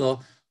year also,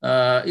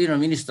 your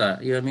Minister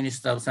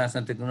of Science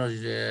and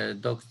Technology,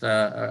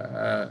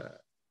 Dr.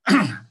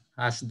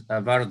 Harsh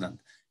Vardhan,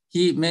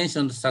 he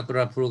mentioned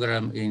Sakura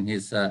program in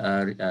his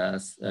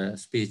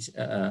speech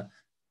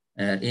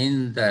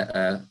in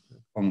the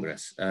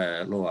Congress,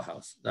 lower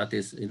house. That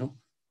is,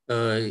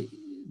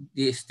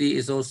 DST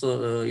is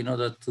also in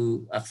order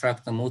to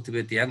attract and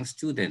motivate young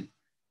students.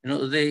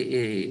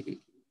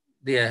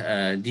 They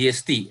are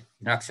DST.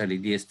 Actually,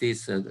 DST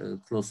is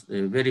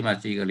very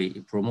much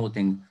eagerly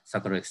promoting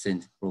Sakura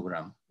Exchange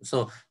program.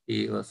 So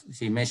he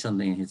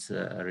mentioned in his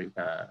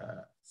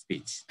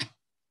speech.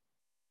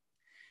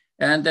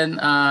 And then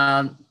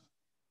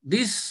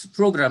this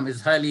program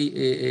is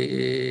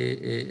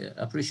highly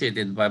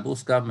appreciated by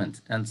both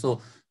governments. And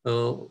so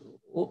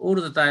all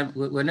the time,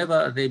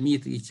 whenever they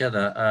meet each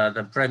other,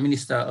 the prime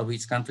minister of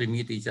each country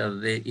meet each other,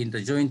 they, in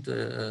the joint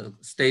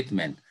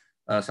statement,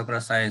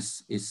 Sakura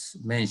Science is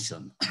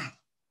mentioned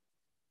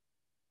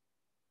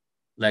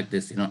like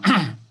this,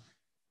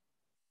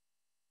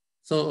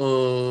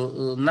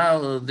 So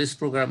now this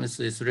program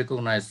is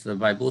recognized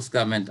by both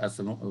government as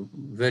a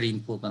very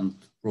important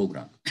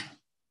program.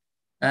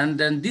 And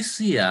then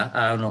this year,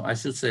 I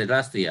should say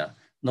last year,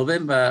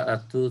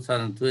 November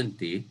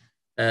 2020,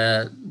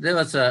 there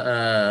was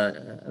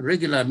a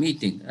regular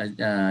meeting,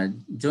 a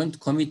joint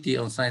committee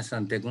on science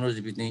and technology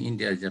between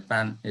India and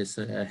Japan is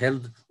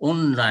held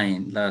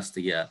online last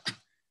year.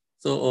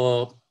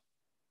 So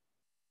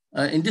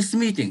in this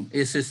meeting,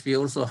 SSP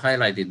also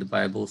highlighted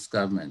by both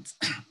governments.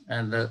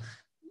 And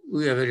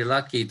we are very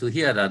lucky to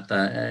hear that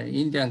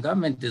Indian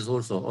government is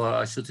also, or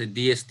I should say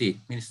DST,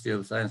 Ministry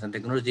of Science and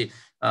Technology,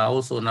 are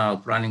also now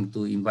planning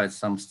to invite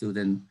some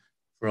students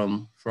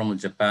from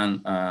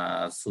Japan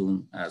as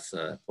soon as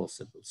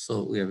possible.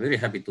 So we are very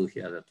happy to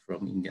hear that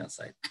from Indian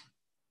side.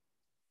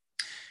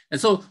 And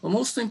so the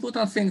most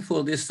important thing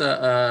for this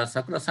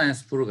Sakura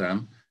Science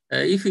program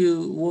if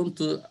you want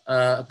to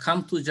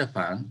come to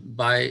Japan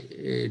by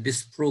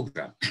this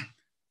program,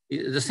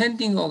 the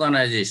sending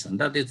organization,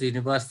 that is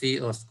university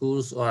or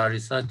schools or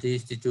research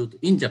institute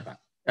in Japan,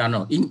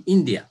 no, in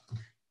India,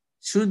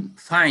 should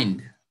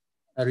find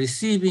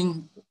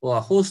receiving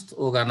or host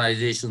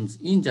organizations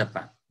in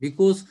Japan,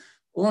 because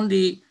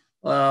only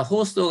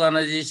host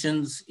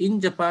organizations in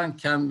Japan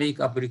can make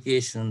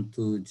application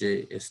to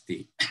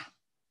JST.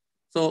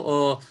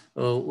 So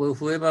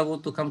whoever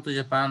want to come to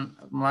Japan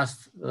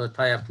must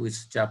tie up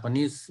with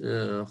Japanese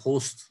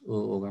host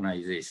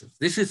organizations.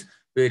 This is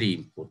very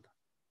important.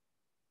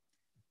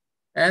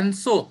 And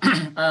so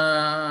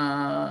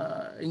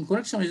in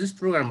connection with this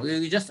program,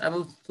 we just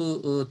about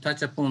to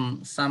touch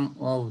upon some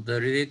of the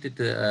related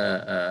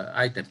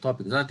item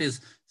topics. That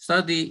is,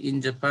 study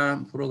in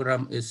Japan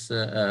program is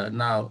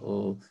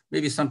now,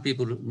 maybe some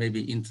people may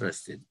be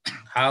interested.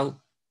 How,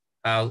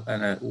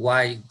 and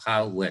why,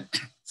 how, when.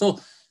 So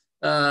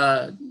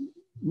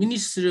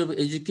Ministry of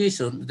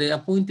Education, they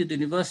appointed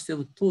University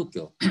of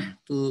Tokyo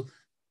to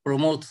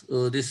promote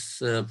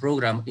this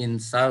program in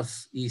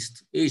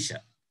Southeast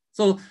Asia.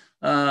 So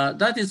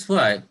that is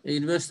why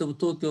University of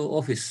Tokyo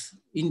office,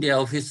 India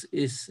office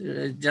is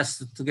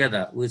just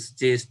together with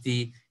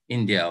JST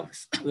India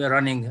office. We are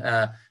running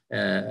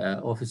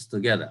office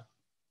together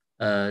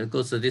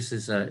because this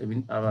is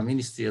our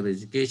Ministry of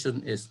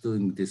Education is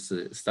doing this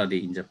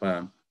study in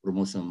Japan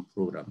promotion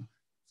program.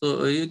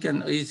 So you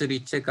can easily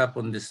check up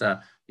on this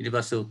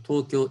University of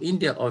Tokyo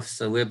India office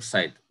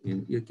website.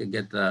 You can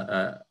get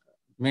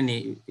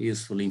many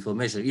useful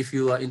information if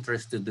you are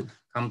interested to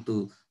come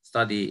to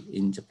study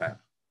in Japan.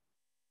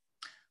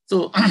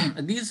 So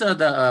these are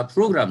the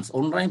programs,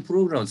 online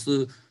programs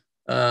to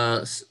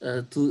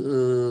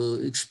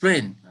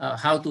explain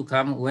how to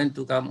come, when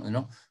to come. You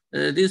know,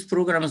 these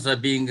programs are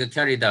being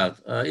carried out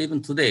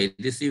even today,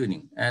 this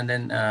evening, and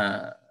then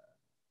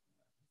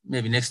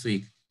maybe next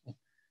week.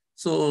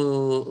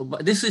 So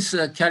this is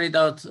carried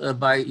out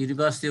by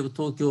University of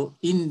Tokyo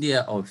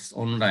India office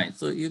online.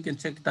 So you can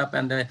check it up,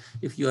 and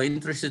if you are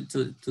interested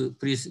to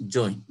please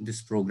join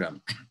this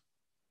program.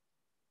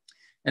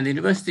 And the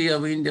University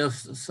of India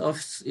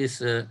office is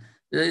the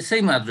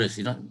same address,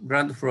 you know,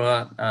 ground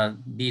floor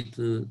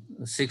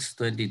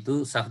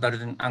B2622,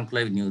 Sakura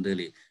Enclave, New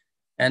Delhi.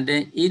 And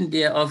then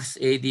India office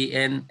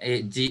ADN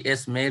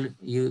GS mail,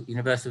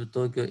 University of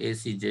Tokyo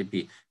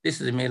ACJP. This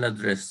is the mail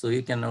address. So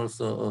you can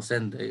also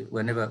send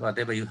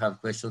whatever you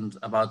have questions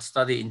about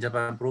study in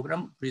Japan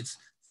program, please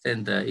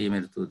send the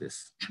email to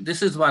this.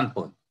 This is one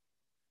point.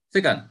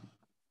 Second,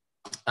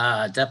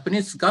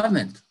 Japanese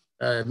government.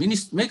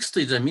 Next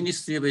is the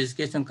Ministry of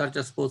Education,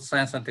 Culture, Sports,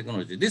 Science, and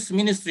Technology. This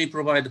ministry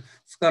provides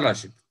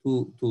scholarship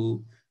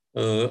to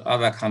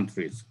other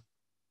countries.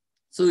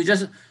 So you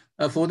just,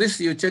 for this,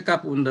 you check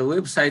up on the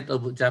website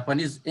of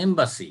Japanese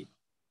embassy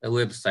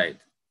website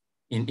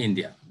in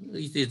India.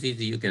 It is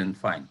easy, you can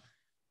find.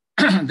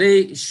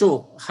 They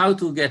show how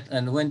to get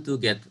and when to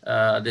get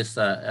this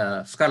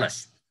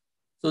scholarship.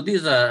 So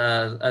these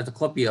are a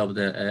copy of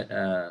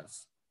the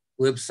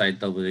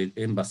website of the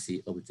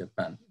Embassy of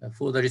Japan.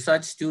 For the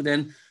research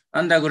student,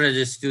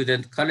 undergraduate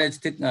student,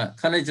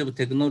 College of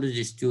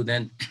Technology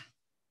student,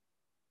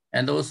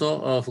 and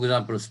also, for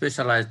example,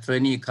 specialized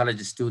trainee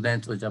college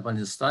students or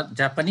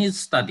Japanese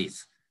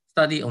studies,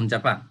 study on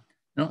Japan,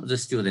 you know, the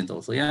student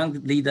also, young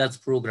leaders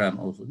program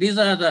also. These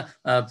are the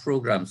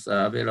programs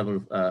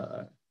available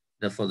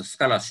for the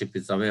scholarship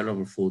is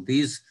available for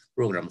these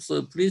programs.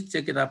 So please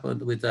check it up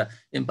with the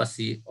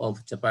Embassy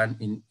of Japan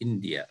in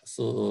India.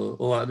 So,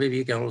 or maybe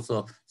you can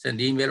also send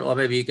email, or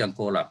maybe you can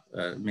call up,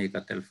 make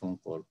a telephone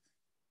call.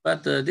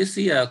 But this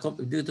year,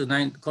 due to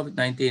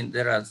COVID-19,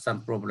 there are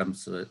some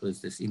problems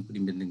with this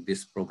implementing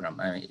this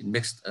program,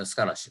 mixed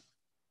scholarship.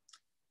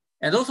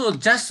 And also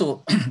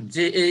JASO,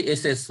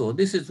 JASSO,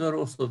 this is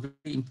also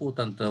very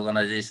important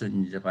organization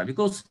in Japan,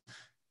 because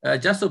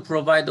JASO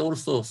provide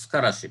also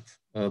scholarship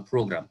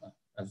program.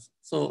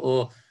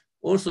 So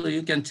also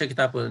you can check it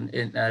up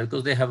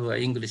because they have an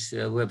English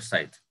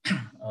website,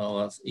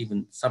 or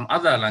even some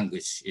other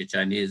language,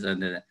 Chinese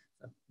and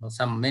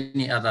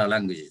many other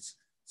languages.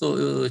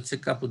 So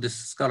check up this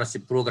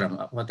scholarship program,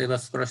 whatever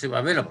scholarship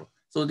available.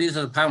 So these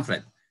are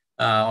pamphlet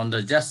on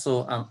the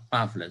JASO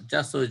pamphlet.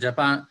 JASO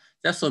Japan.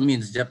 JASO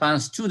means Japan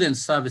Student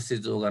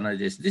Services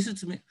Organization. This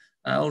is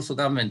also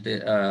government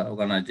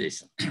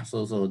organization.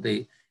 So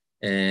they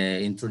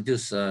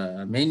introduce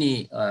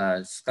many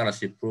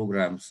scholarship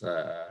programs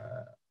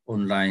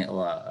online,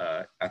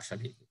 or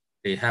actually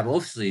they have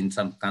offices in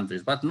some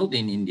countries, but not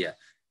in India.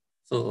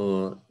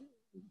 So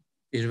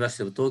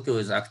University of Tokyo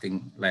is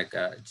acting like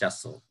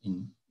JASO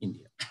in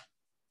India.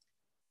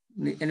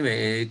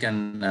 Anyway, you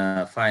can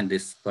find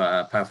this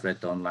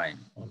pamphlet online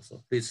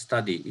also. Please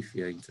study if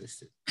you're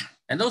interested.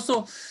 And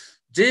also,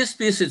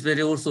 JSPC is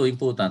very also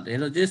important. You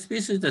know,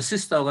 JSPC is the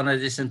sister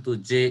organization to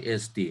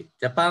JST,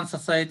 Japan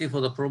Society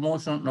for the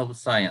Promotion of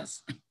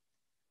Science.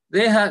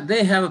 They have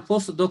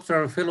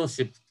postdoctoral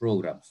fellowship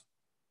programs.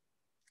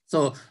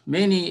 So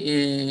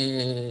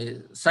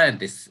many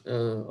scientists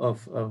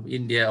of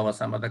India or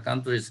some other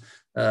countries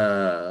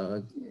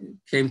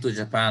came to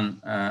Japan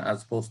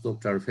as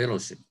postdoctoral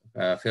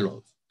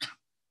fellows.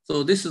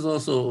 So this is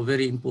also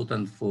very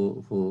important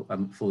for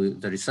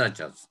the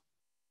researchers,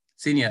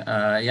 senior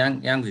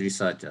young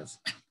researchers.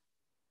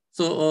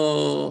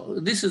 So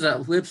this is a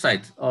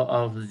website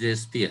of the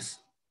JSPS.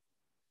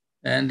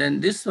 And then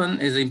this one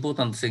is the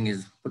important thing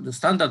is the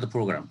standard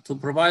program to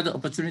provide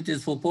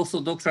opportunities for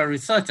postdoctoral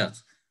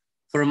researchers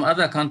from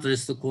other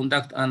countries to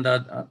conduct under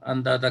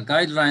the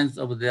guidelines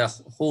of their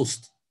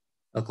host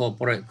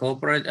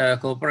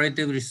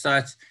cooperative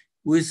research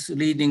with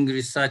leading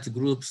research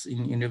groups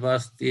in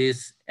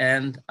universities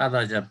and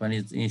other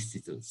Japanese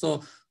institutes.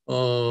 So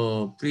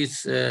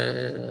please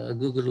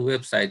Google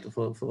website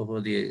for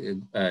the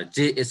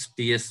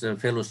JSPS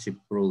fellowship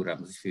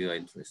programs if you are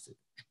interested.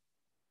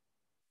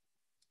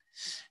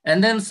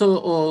 And then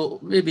so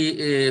maybe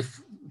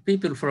if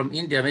people from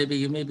India, maybe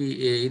you may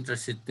be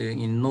interested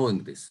in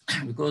knowing this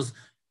because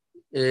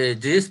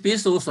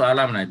JSPS also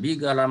alumni,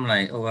 big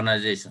alumni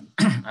organization,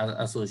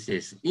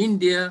 association.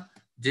 India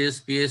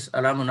JSPS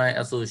Alumni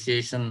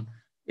Association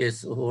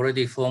is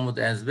already formed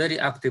and is very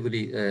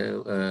actively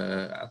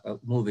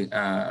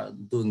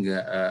doing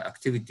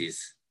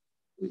activities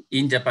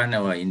in Japan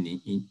or in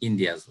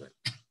India as well.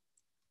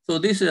 So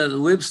this is a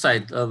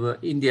website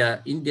of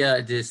India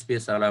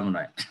JSPS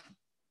alumni.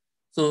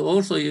 So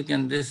also you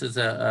can, this is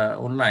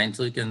online,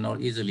 so you can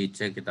easily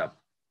check it up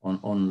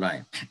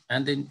online.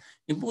 And then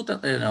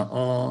important,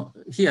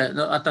 here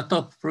at the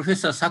top,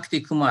 Professor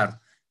Sakti Kumar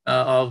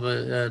of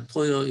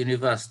Toyo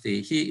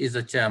University, he is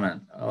the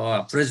chairman,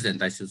 or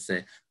president, I should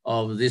say,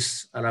 of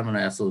this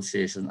alumni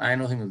association. I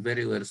know him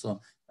very well,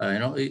 so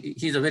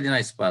he's a very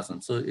nice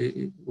person. So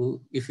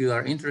if you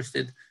are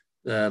interested,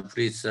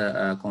 please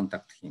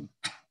contact him,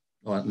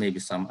 or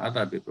maybe some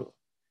other people.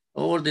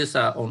 All these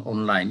are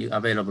online,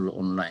 available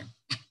online.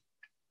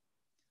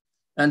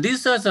 And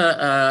this is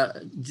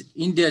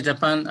India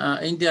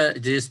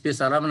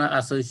JSPS Alumni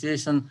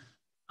Association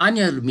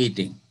annual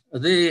meeting.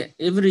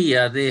 Every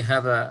year they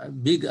have a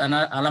big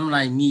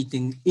alumni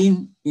meeting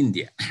in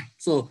India.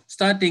 So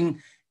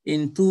starting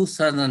in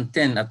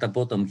 2010 at the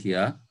bottom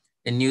here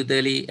in New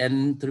Delhi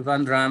and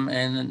Trivandrum,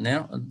 and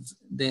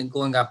then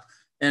going up.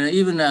 And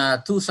even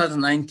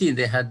 2019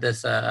 they had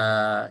this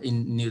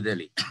in New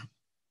Delhi.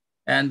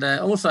 And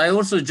also I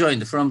also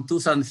joined from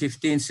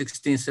 2015,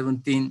 16,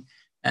 17.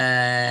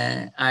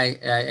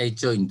 I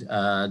joined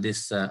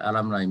this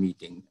alumni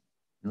meeting.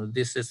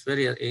 This is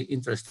very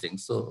interesting.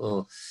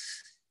 So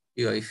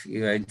if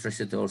you are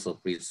interested also,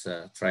 please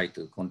try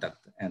to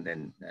contact and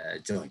then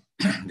join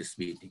this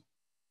meeting.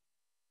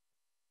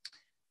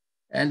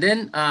 And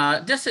then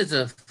just as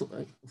a,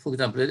 for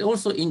example,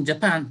 also in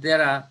Japan,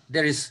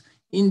 there is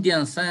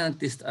Indian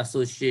Scientist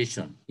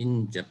Association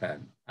in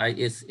Japan,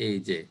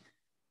 ISAJ.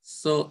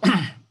 So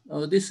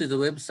this is the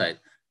website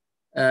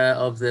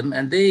of them,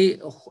 and they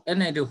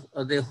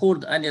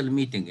hold annual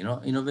meeting,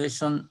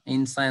 innovation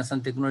in science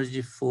and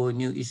technology for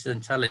new issues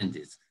and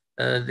challenges.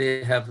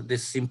 They have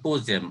this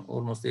symposium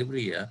almost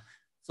every year.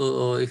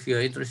 So if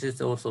you're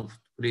interested, also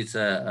please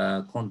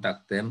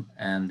contact them.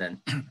 And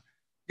then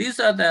these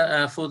are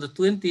the for the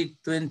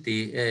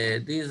 2020.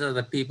 These are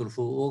the people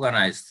who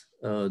organized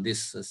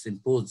this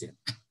symposium.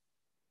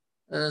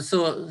 This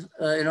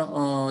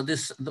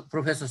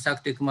Professor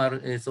Sakti Kumar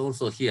is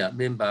also here,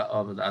 member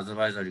of the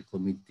advisory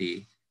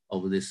committee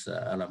of this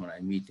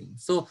alumni meeting.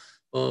 So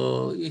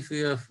if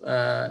you have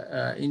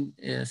a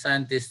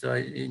scientist or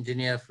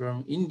engineer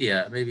from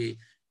India, maybe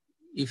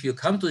if you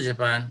come to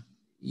Japan,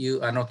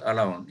 you are not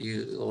alone.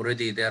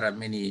 There are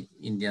many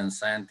Indian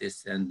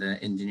scientists and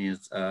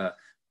engineers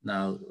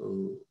now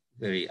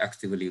very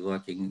actively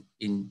working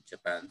in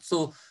Japan.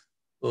 So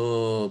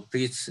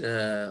please,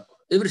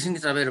 everything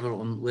is available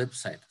on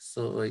website.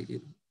 So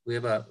if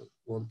whoever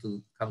want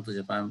to come to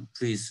Japan,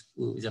 please,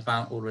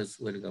 Japan always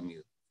welcome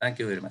you. Thank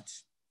you very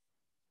much.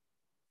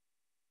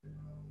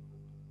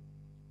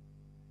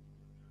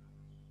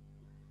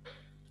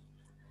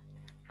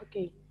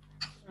 Okay.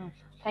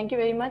 Thank you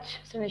very much,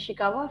 Mr.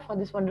 Nishikawa, for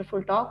this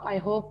wonderful talk. I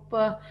hope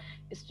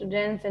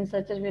students and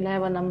searchers will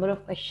have a number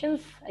of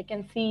questions. I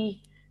can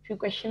see a few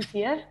questions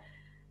here.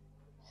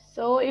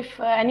 So if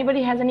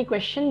anybody has any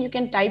question, you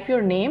can type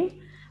your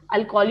name.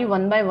 I'll call you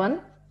one by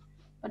one.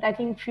 But I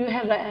think few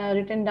have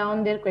written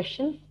down their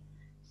questions.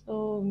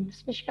 So,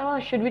 Ms.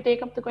 Nishikawa, should we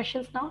take up the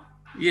questions now?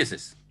 Yes,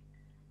 yes.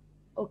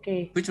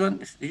 Okay. Which one?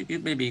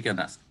 Maybe you can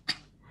ask.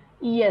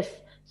 Yes.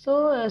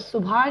 So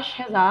Subhash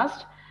has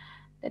asked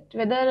that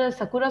whether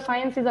Sakura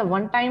Science is a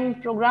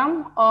one-time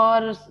program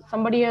or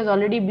somebody has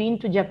already been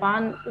to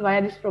Japan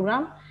via this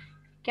program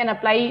can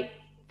apply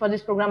for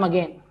this program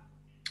again.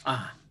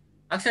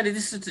 Actually,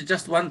 this is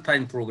just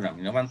one-time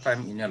program, one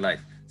time in your life.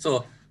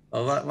 So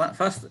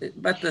first,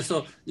 but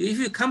so if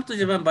you come to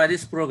Japan by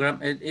this program,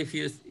 and if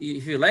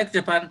you like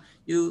Japan,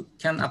 you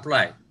can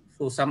apply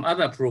for some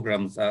other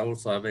programs are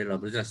also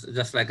available,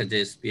 just like a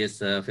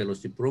JSPS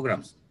fellowship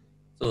programs.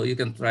 So you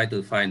can try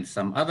to find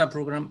some other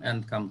program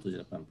and come to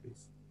Japan,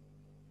 please.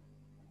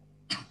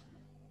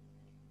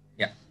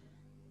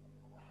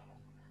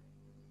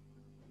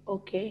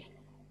 Okay.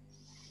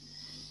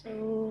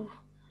 So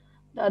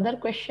the other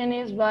question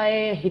is by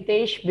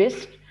Hitesh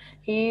Bist.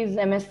 He is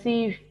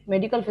MSc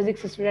Medical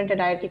Physics student at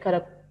IIT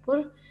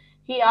Kharagpur.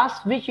 He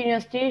asked which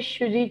universities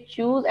should he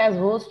choose as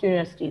host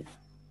universities.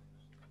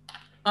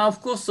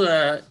 Of course,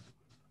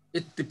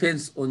 it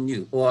depends on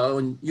you or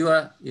on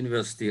your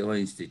university or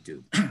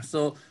institute.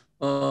 So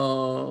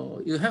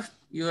you have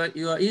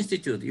your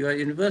institute, your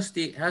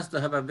university has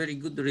to have a very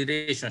good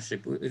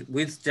relationship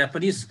with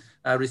Japanese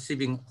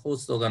receiving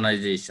host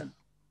organization.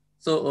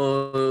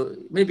 So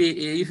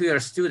maybe if you are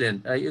a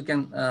student, you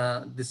can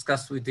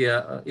discuss with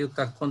you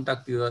can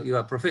contact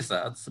your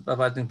professor,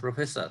 supervising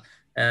professor.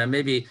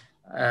 Maybe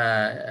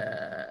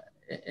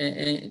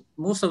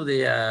most of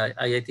the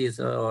IITs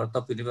or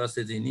top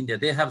universities in India,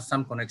 they have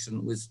some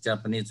connection with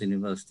Japanese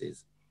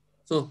universities.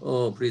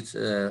 So please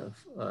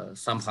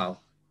somehow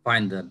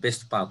find the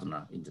best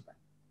partner in Japan.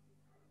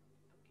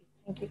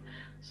 Thank you.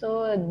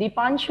 So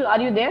Deepanshu,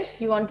 are you there?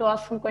 You want to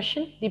ask some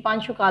question?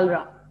 Deepanshu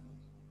Kalra.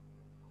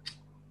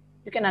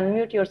 You can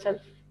unmute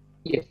yourself.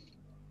 Yes.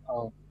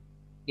 Uh,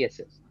 yes,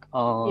 yes. Yes.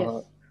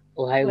 Ohayou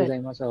Go ahead.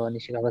 gozaimasu,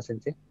 Nishikawa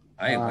sensei. Actually, I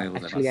はい、おはようご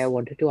ざいます。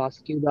wanted to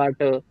ask you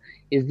that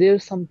is there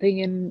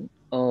something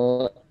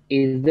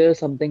is there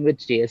something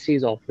which JSC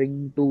is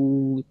offering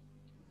to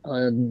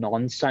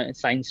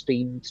non-science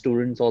stream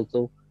students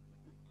also,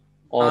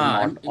 or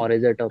not, or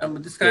is it a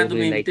This kind of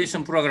purely like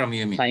invitation program,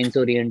 you mean?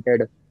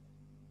 science-oriented?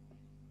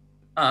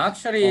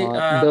 Actually,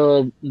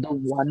 The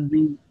one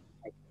we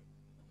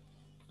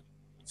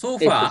so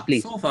yes, yes, far,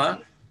 please. so far,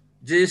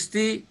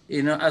 JST,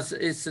 as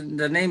it's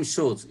the name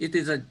shows, it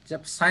is a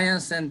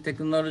science and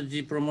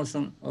technology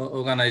promotion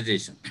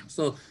organization.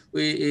 So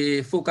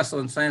we focus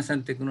on science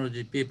and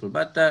technology people,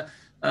 but there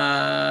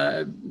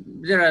are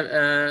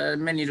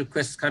many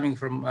requests coming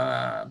from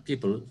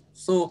people.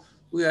 So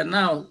we are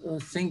now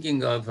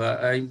thinking of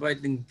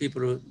inviting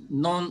people,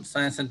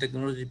 non-science and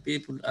technology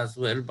people as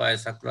well by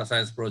Sakura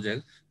Science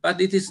Project, but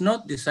it is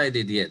not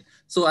decided yet.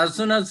 So as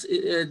soon as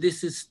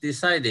this is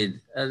decided,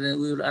 then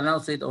we will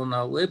announce it on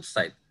our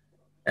website.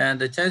 And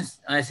the chance,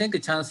 I think the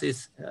chance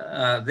is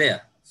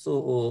there.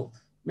 So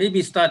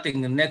maybe starting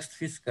the next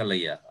fiscal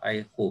year,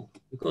 I hope,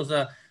 because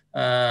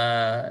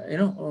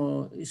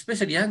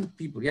especially young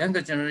people,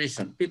 younger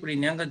generation, people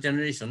in younger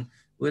generation,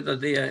 whether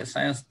they are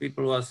science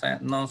people or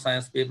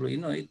non-science people,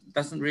 it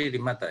doesn't really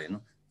matter.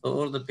 So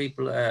all the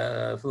people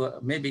who are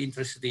maybe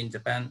interested in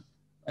Japan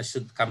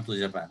should come to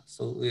Japan.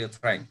 So we are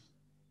trying.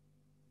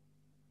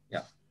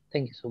 Yeah.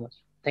 Thank you so much.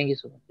 Thank you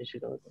so much,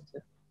 Nishikawa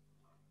sensei.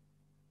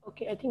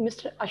 Okay, I think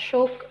Mr.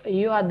 Ashok,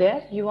 you are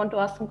there. You want to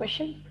ask some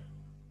question?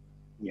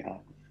 Yeah.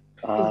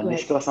 Please go ahead.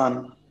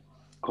 Nishikawa-san,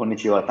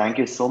 konnichiwa. Thank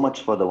you so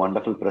much for the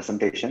wonderful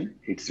presentation.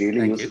 It's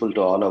really Thank useful you.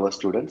 to all our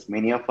students.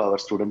 Many of our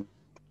students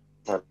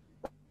are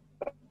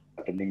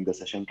attending the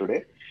session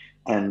today.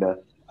 And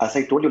as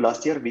I told you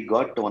last year, we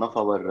got one of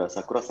our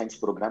Sakura Science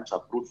programs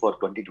approved for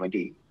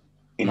 2020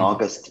 in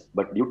August.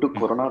 But due to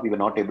Corona, we were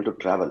not able to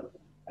travel.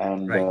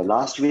 And Right.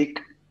 last week,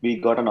 we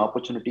got an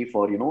opportunity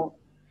for,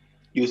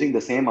 using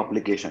the same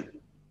application,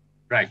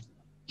 Right.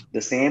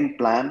 the same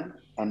plan,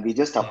 and we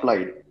just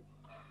applied.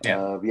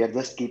 Yeah. We are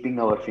just keeping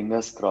our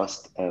fingers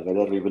crossed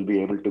whether we will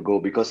be able to go,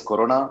 because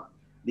Corona,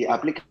 the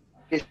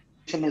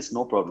application is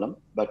no problem,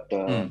 but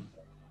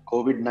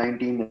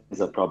COVID-19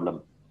 is a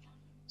problem.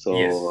 Yes.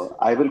 So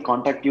I will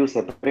contact you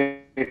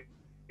separately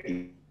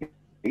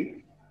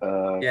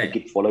to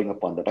keep following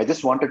up on that. I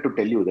just wanted to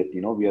tell you that,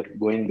 we are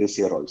going this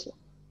year also.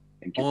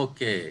 Thank you.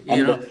 Okay.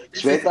 And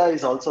Shweta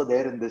is also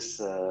there in this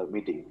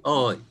meeting.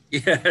 Oh,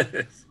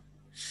 yes.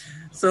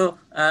 So,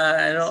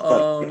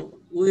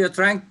 we are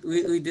trying,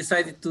 we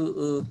decided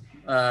to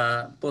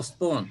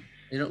postpone.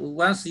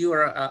 Once you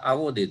are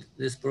awarded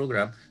this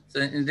program,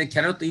 so they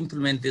cannot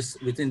implement this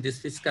within this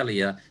fiscal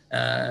year,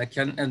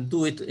 can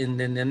do it in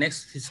the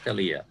next fiscal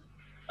year.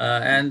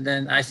 And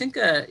then I think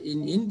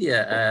in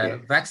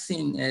India,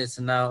 vaccine is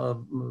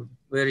now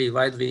very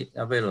widely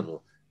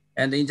available.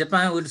 And in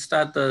Japan, we'll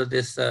start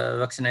this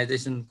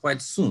vaccination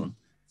quite soon.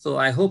 So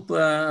I hope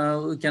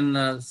we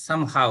can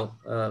somehow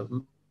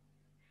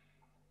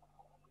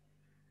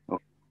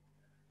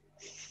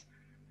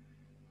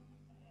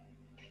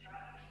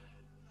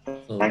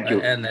Thank you.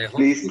 and I hope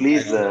Please,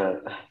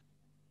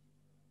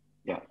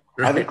 yeah. right.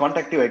 I will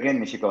contact you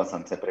again,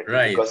 Nishikawa-san, separately.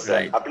 Right, because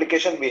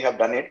application, we have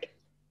done it.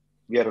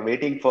 We are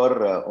waiting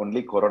for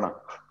only Corona,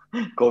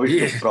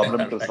 COVID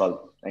problem to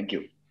solve. Thank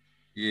you.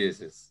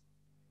 Yes.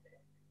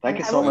 Thank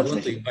you so much, We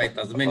want to invite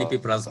as many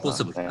people as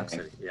possible,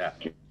 actually. Yeah.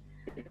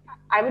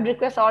 I would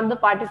request all the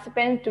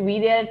participants to be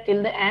there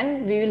till the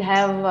end. We will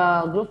have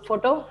a group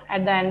photo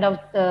at the end of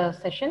the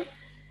session.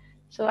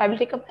 So I will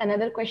take up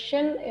another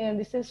question.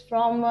 This is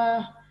from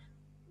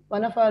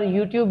one of our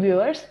YouTube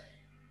viewers,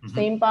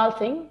 Saimpal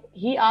Singh.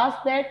 He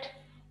asked that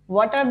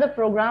what are the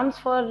programs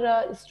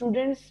for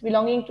students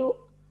belonging to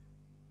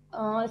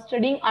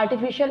studying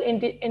artificial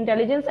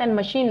intelligence and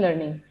machine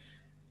learning?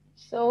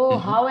 So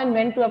how and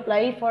when to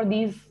apply for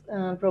these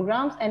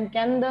programs, and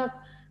can the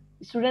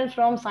students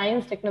from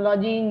science,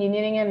 technology,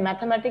 engineering and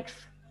mathematics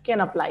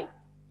can apply?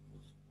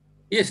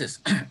 Yes, yes.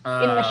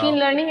 in machine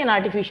learning and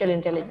artificial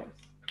intelligence?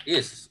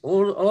 Yes,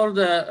 all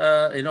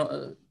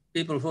the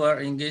people who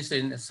are engaged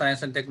in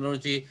science and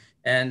technology,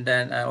 and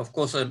then of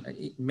course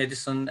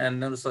medicine,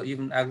 and also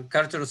even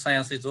agricultural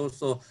science is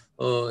also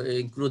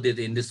included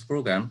in this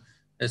program.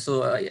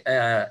 So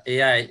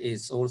AI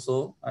is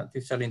also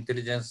artificial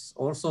intelligence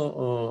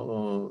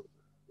also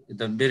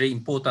the very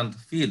important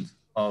field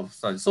of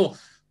study. So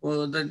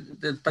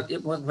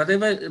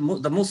whatever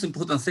the most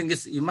important thing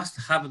is, you must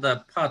have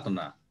the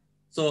partner.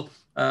 So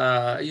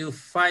you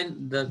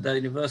find the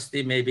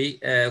university maybe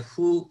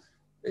who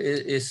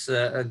is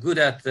good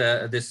at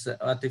this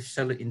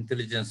artificial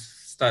intelligence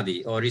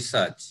study or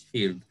research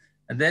field,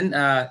 and then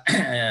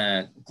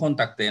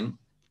contact them,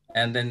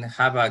 and then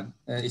have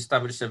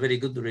establish a very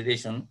good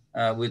relation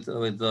with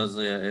those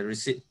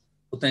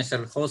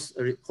potential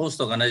host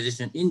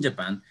organization in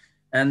Japan,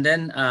 and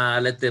then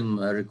let them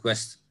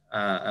request,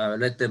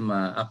 let them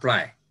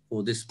apply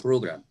for this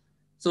program.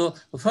 So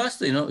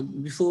first,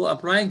 before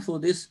applying for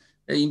this,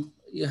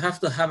 you have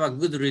to have a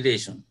good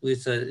relation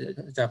with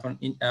Japan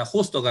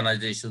host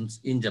organizations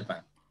in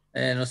Japan.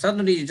 And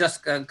suddenly you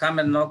just come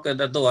and knock at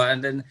the door,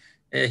 and then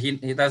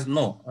he doesn't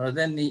know.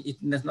 Then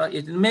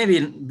it may be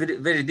very,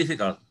 very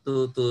difficult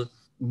to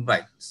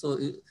invite. So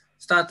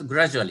start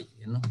gradually.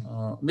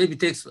 Maybe it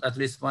takes at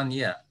least 1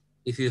 year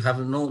if you have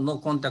no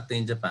contact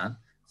in Japan.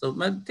 So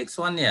it takes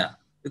 1 year,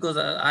 because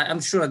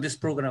I'm sure this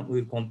program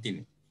will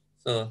continue.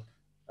 So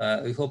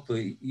we hope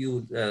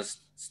you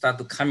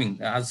start coming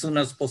as soon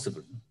as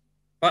possible.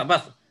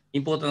 But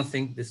important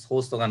thing, this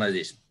host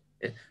organization.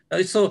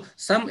 So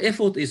some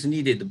effort is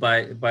needed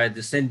by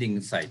the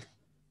sending side.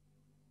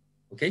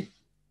 Okay.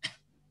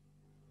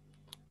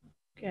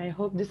 Okay, I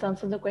hope this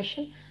answers the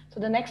question.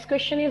 So the next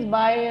question is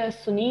by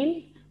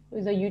Sunil, who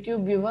is a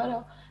YouTube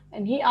viewer,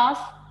 and he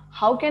asks,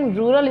 how can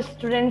rural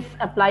students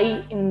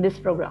apply in this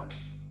program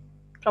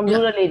from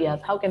rural areas?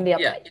 How can they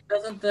apply? Yeah, it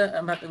doesn't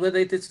matter whether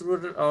it is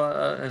rural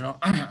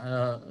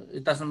or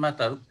it doesn't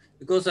matter,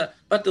 because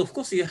but of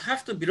course you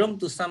have to belong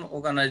to some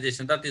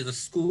organization, that is a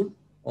school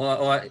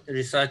or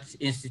research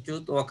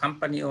institute or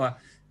company, or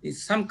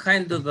some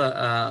kind of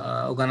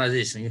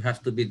organization. You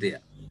have to be there.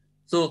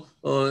 So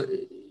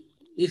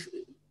if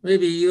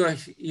maybe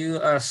you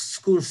are a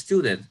school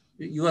student,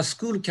 your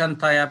school can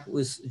tie up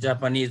with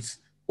Japanese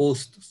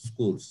host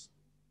schools.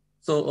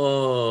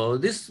 So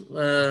this,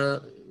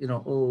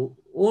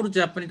 all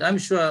Japanese, I'm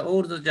sure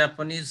all the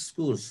Japanese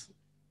schools,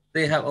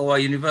 they have, our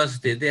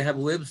university, they have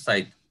a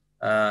website.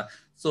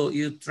 So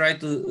you try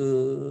to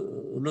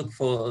look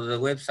for the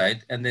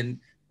website, and then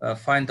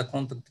find the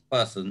contact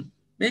person.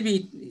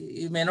 Maybe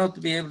you may not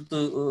be able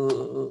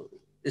to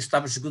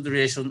establish good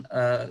relation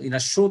in a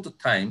short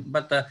time,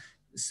 but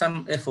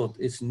some effort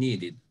is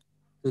needed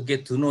to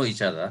get to know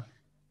each other.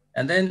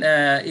 And then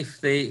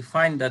if they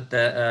find that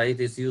it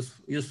is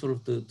useful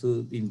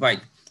to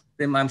invite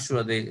them, I'm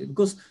sure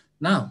because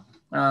now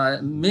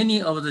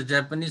many of the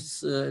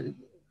Japanese,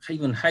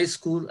 even high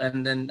school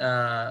and then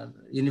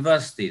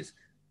universities,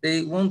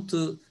 they want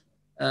to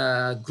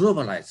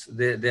globalize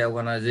their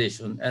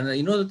organization. And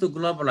in order to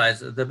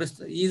globalize, the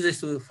best,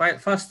 easiest,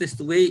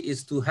 fastest way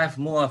is to have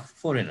more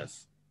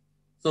foreigners.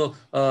 So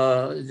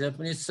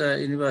Japanese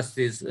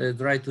universities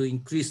try to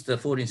increase the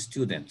foreign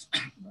students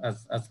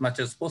as much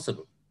as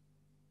possible.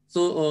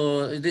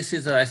 So this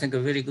is, I think, a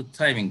very good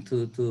timing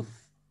to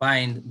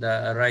find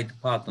the right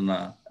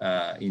partner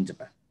in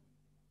Japan.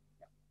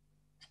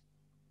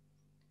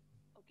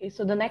 Okay,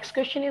 so the next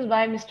question is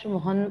by Mr.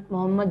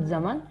 Mohammad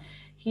Zaman.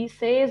 He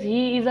says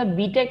he is a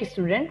BTech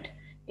student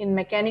in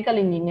mechanical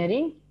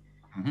engineering.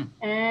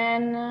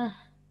 And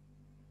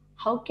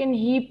how can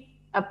he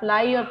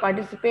apply or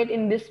participate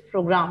in this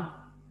program?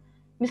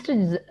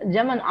 Mr.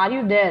 Jaman, are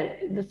you there?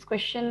 This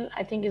question,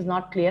 I think, is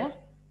not clear.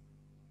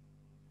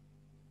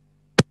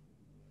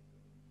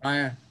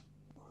 I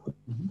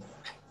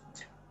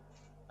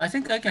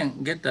think I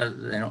can get that,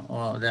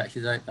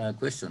 his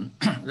question.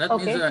 That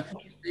Okay.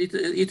 means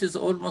it is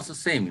almost the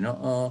same.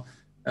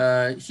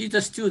 He's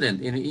a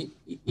student.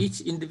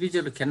 Each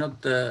individual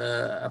cannot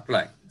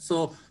apply.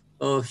 So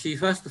he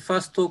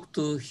first talked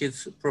to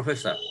his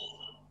professor,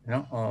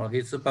 or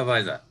his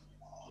supervisor.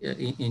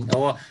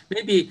 Or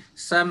maybe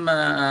some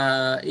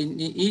in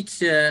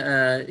each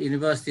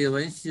university or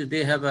institute,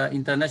 they have an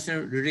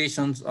international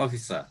relations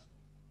officer.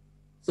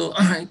 So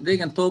they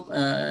can talk.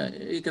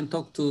 You can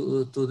talk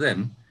to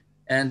them,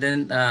 and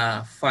then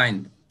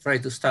try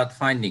to start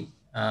finding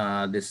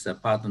this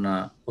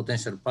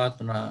potential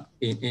partner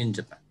in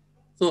Japan.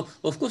 So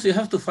of course you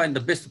have to find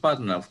the best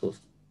partner. Of course,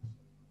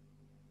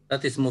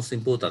 that is most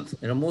important.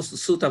 Most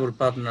suitable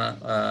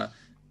partner.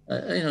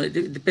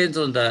 It depends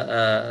on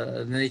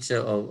the nature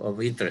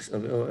of interest.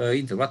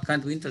 What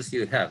kind of interest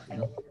you have.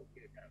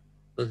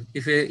 So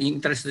if you're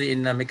interested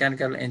in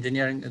mechanical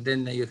engineering,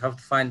 then you have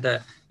to find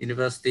a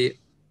university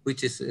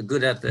which is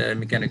good at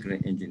mechanical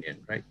engineering,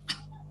 right?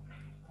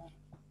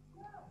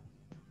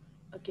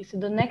 Okay, so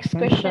the next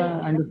question.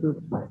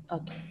 Understood.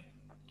 Okay,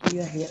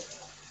 you are here.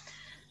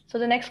 So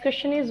the next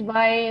question is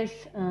by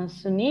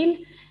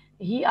Sunil.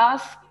 He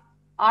asks,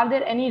 are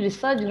there any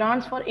research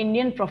grants for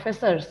Indian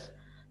professors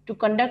to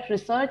conduct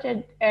research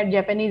at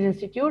Japanese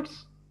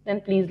institutes?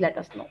 Then please let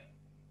us know.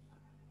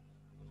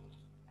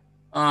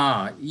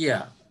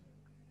 Yeah.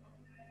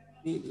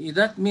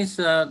 That means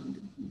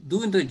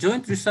doing the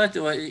joint research,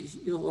 or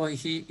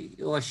he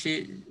or she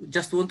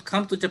just won't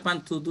come to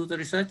Japan to do the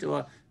research,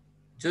 or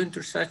joint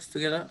research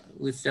together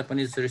with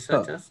Japanese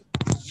researchers?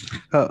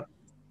 Uh,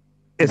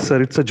 yes,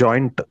 sir. It's a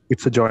joint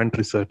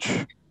research.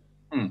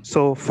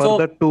 So for So,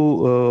 that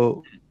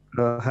to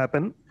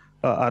happen,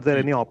 are there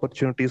any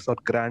opportunities or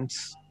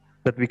grants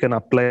that we can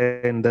apply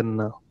and then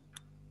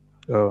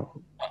uh,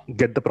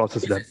 get the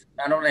process done? yes,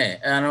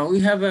 we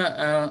have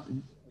a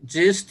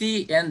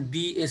JST and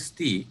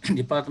DST,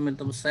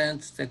 Department of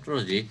Science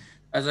Technology.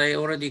 As I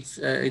already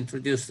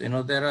introduced,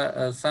 there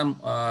are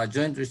some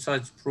joint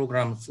research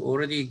programs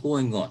already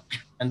going on.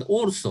 And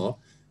also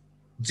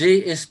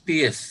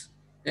JSPS,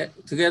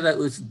 together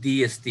with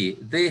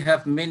DST, they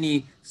have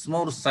many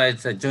small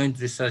sites joint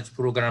research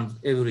programs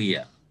every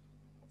year.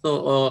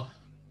 So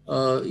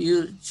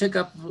you check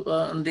up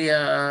on the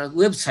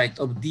website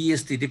of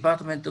DST,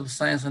 Department of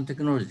Science and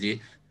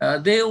Technology.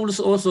 They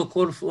also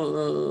call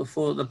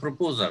for the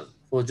proposal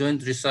for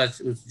joint research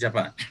with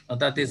Japan.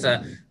 That is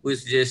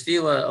with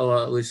JST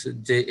or with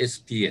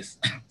JSPS.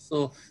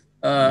 So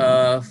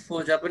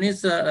for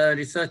Japanese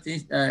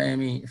research,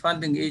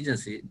 funding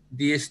agency,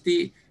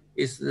 DST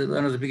is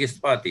one of the biggest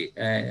party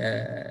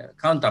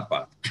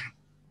counterpart.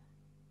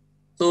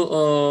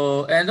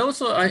 So, and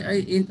also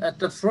at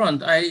the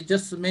front, I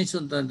just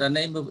mentioned the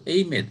name of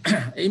AMED.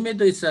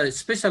 AMED is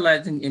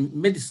specializing in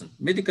medicine,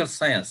 medical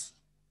science.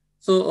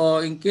 So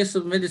in case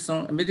of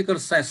medicine, medical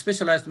science,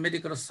 specialized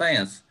medical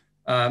science,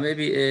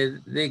 maybe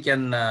they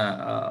can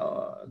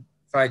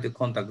try to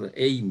contact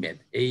AMED,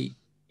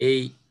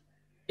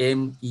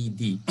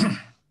 A-M-E-D.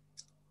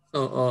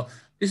 So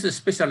this is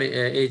special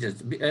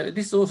agents.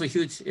 This is also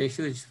huge.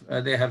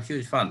 They have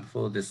huge fund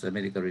for this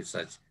medical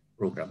research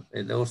program.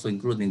 They're also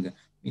including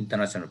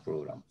international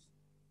programs.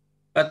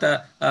 But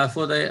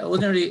for the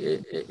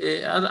ordinary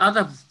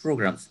other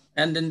programs,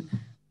 and then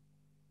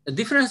the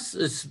difference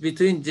is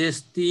between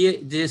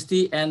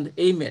JST and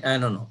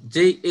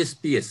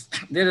JSPS.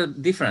 There are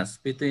difference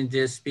between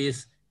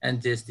JSPS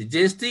and JST.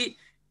 JST,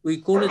 we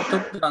call it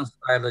top-down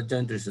style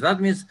joint research.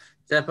 That means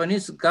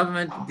Japanese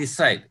government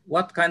decide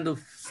what kind of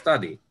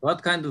study,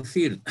 what kind of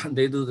field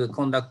they do the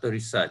conduct the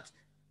research.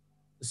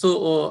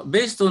 So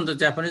based on the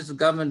Japanese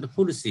government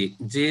policy,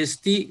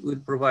 JST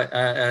will provide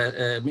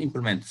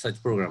implement such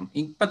program.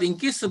 But in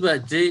case of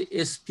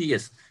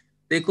JSPS,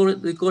 we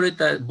call it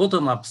a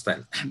bottom-up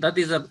style. That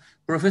is a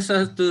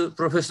professor to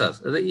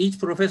professors. Each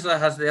professor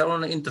has their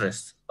own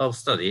interest of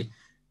study,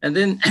 and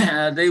then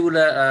they will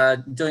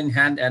join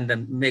hand and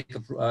then make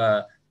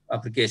a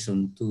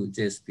application to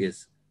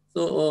JSPS.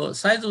 So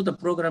size of the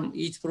program,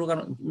 each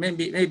program may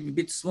be a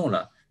bit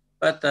smaller,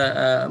 but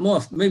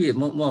maybe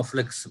more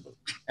flexible.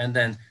 And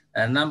then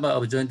a number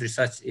of joint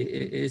research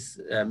is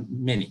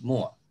many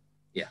more.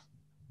 Yeah.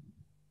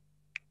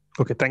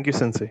 Okay, thank you,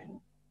 Sensei.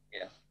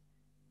 Yeah.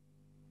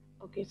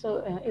 Okay,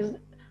 so is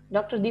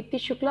Dr. Deepti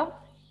Shukla,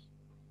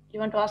 you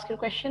want to ask your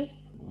question?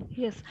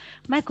 Yes,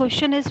 my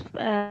question is,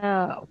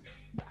 I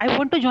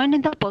want to join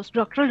in the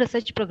postdoctoral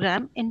research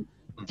program in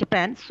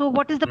Japan. So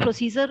what is the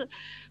procedure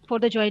for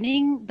the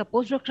joining the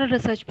postdoctoral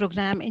research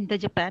program in the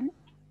Japan?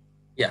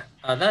 Yeah,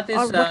 that is.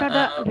 Or what are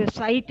the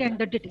website and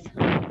the details?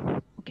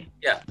 Okay.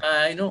 Yeah,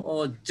 I know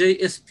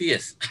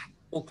JSPS,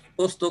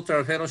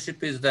 postdoctoral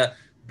fellowship is the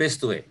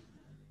best way.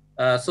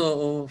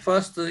 So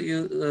first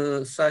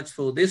you search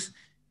for this,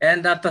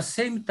 and at the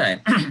same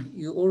time,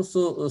 you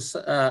also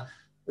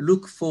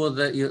look for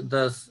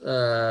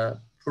the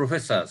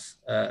professors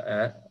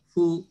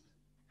who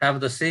have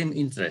the same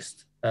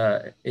interest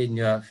in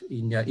your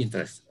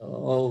interest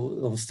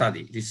of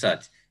study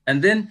research,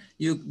 and then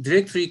you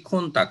directly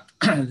contact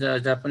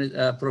the Japanese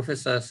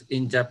professors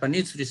in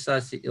Japanese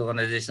research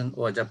organization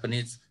or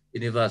Japanese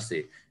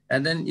university,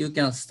 and then you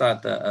can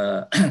start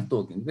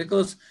talking,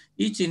 because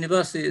each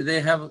university,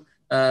 they have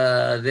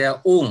their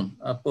own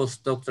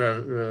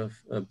postdoctoral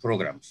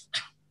programs.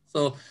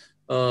 So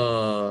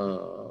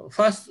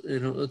first,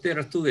 there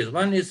are two ways.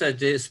 One is a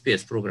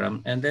JSPS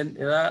program, and then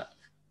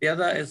the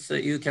other is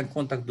you can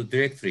contact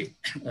directly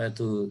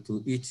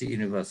to each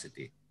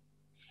university.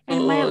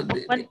 And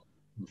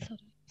so,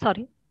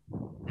 sorry.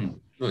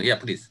 Oh, yeah,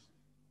 please.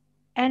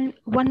 And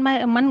one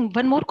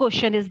more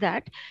question is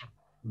that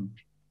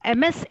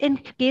MS, in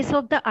case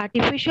of the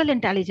artificial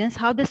intelligence,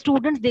 how the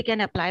students they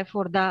can apply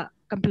for the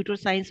computer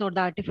science or the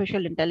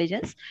artificial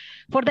intelligence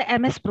for the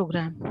MS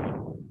program?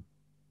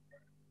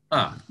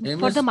 MS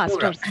for the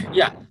masters. Program.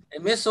 Yeah,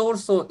 MS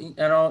also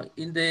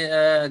in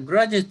the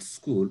graduate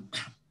school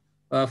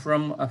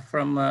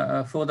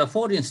for the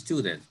foreign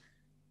students.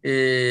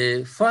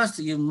 First,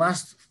 you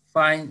must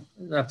find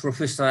a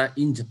professor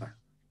in Japan.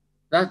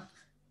 That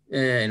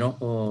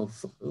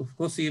of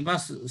course, you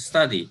must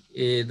study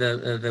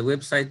the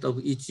website of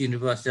each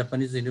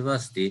Japanese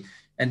university,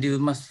 and you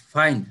must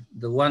find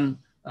the one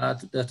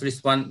at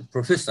least one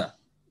professor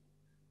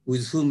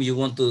with whom you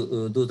want to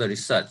do the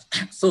research.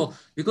 So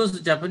because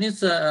the Japanese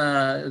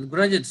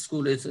graduate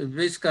school is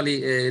basically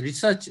a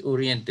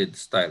research-oriented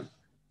style.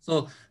 So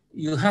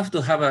you have to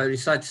have a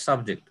research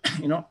subject,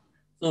 you know.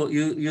 So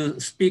you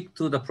speak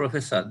to the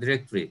professor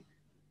directly.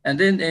 And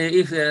then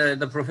if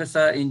the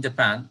professor in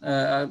Japan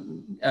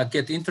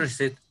get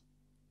interested,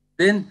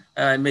 then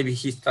maybe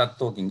he start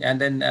talking and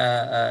then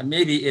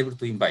maybe able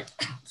to invite.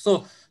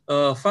 So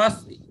first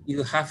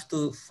you have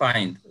to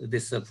find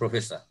this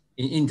professor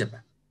in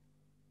Japan.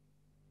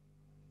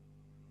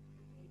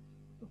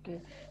 Okay.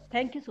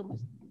 Thank you so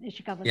much,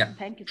 Ishikawa. Yeah.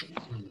 Thank you so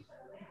much.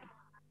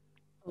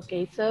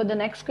 Okay, so the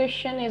next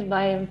question is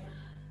by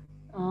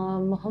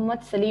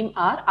Muhammad Salim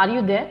R. Are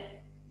you there?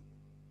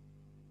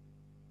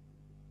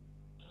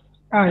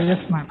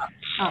 Yes, ma'am.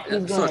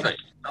 Please go ahead. Sorry.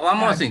 One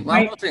more thing.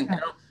 You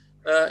know,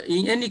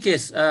 in any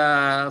case,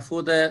 for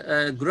the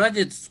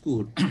graduate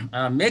school,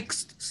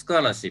 mixed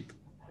scholarship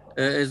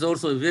is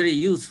also very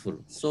useful.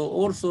 So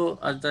also,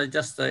 as I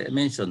just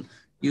mentioned,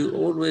 you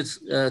always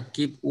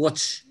keep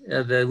watch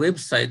the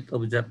website of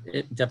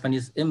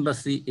Japanese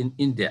embassy in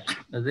India.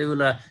 They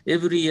will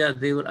every year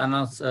they will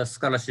announce a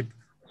scholarship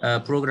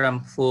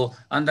program for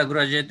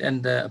undergraduate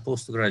and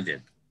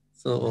postgraduate.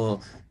 So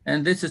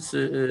and this is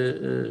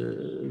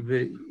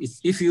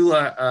if you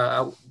are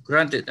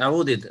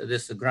awarded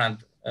this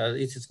grant,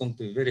 it is going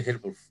to be very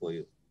helpful for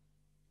you.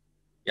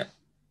 Yeah.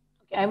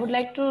 Okay, I would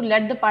like to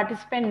let the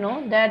participant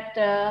know that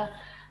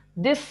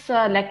this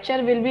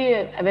lecture will be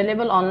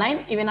available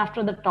online even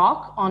after the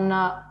talk on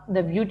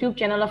the YouTube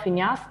channel of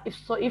INYAS.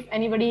 If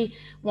anybody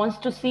wants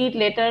to see it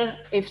later,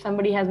 if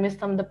somebody has missed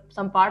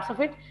some parts of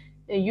it,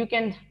 you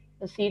can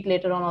see it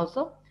later on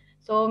also.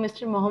 So,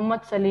 Mr.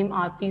 Muhammad Salim,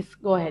 please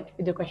go ahead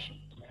with your question.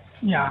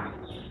 Yeah,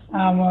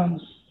 I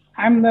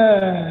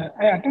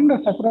attend the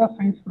Sakura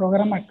Science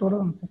program at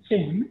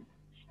 2015.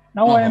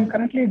 Now I am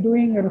currently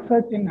doing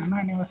research in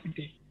Anna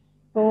University.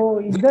 So,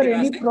 is there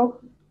any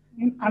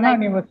in Anna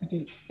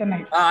University,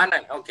 Chennai?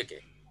 Anna,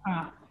 okay.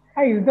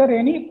 Is there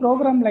any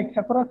program like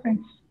Sakura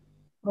Science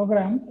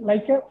program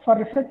like for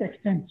research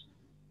exchange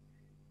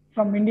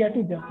from India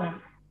to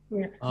Japan?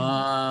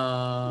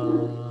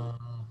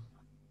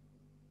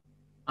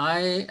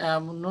 I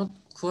am not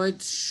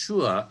quite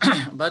sure,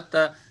 but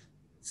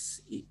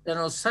you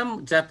know,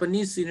 some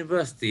Japanese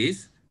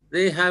universities,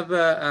 they have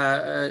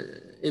a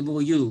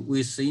MOU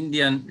with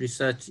Indian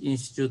Research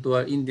Institute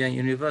or Indian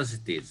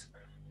universities.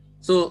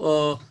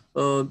 So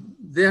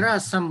there are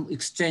some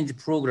exchange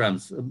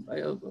programs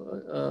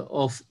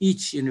of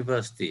each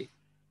university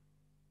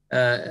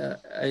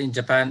in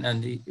Japan,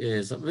 and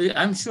so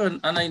I'm sure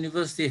Anna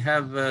University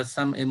have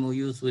some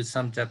MOUs with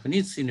some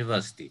Japanese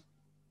university.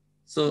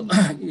 So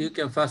you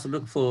can first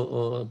look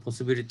for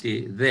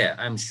possibility there.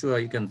 I'm sure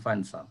you can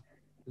find some,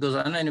 because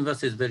Anna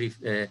University is very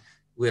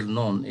well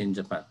known in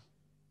Japan.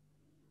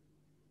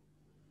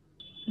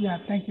 Yeah,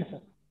 thank you, sir.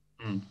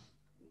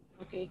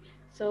 Okay,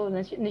 so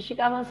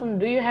Nishikawa-san,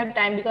 do you have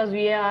time, because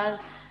we are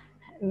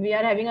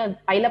having a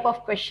pile up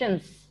of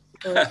questions.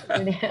 So,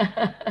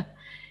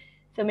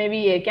 so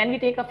maybe can we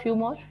take a few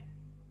more?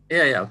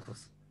 Yeah, of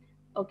course.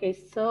 Okay,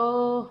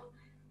 so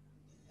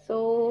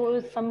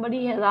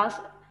somebody has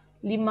asked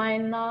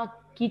Limaina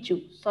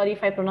Kichu. Sorry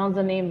if I pronounce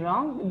the name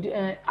wrong.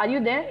 Are you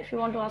there if you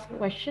want to ask a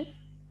question?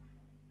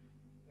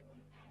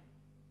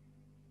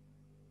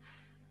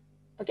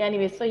 Okay,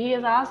 anyway, so he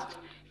has asked,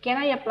 can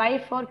I apply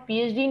for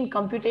PhD in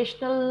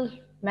computational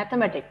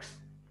mathematics?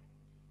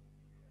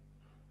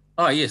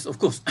 Oh, yes, of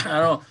course.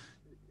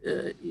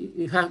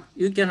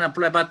 You can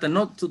apply, but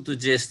not to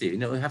GST. You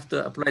know, you have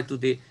to apply to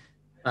the,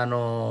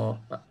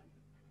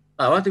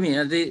 what do you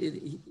mean?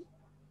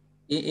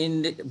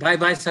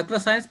 By Sakura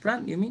Science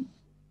Plan, you mean?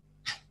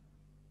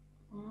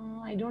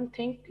 I don't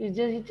think he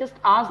just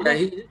asked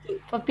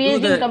for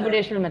PhD in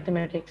computational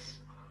mathematics.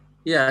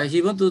 Yeah,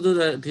 he want to do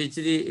the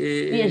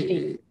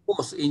PhD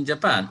course in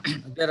Japan.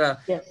 There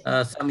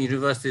are some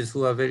universities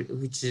who are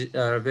which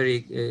are very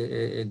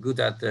good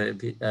at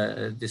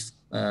this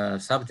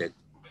subject.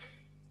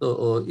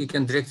 So you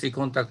can directly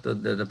contact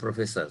the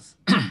professors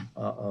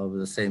of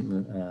the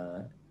same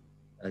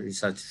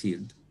research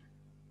field.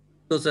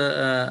 Because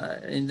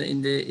in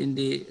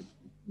the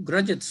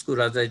graduate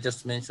school, as I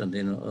just mentioned,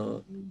 you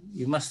know,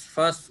 you must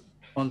first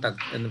contact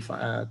and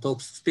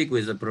speak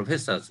with the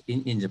professors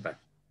in Japan.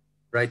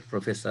 Right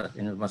professor,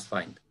 you know, must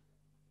find.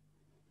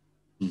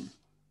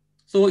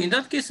 So in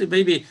that case,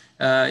 maybe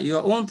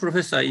your own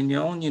professor in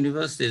your own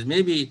universities,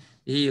 maybe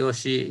he or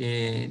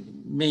she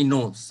may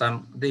know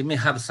some, they may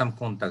have some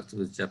contact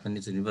with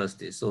Japanese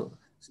universities. So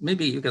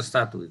maybe you can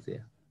start with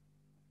there.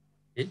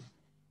 Okay.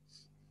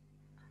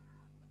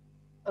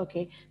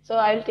 Okay, so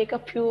I'll take a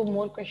few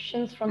more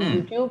questions from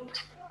YouTube,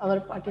 our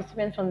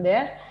participants from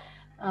there.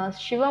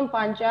 Shivam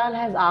Panchal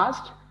has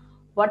asked,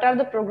 what are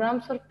the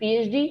programs for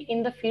PhD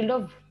in the field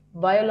of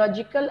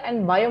biological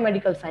and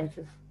biomedical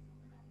sciences?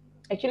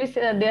 Actually,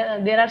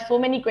 there are so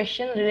many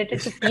questions related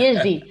to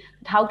PhD.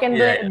 How can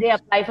they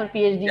apply for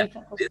PhD? Yeah.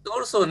 It's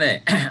also,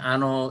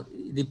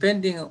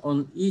 depending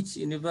on each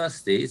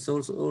university, it's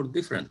also all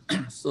different.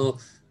 So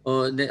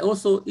they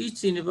also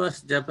each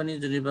university,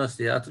 Japanese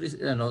university, at least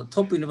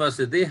top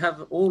university, they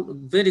have all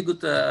very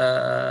good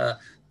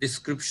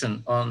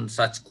description on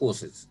such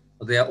courses,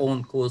 their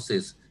own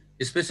courses,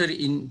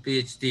 especially in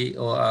PhD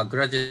or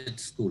graduate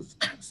schools.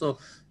 So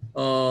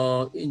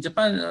in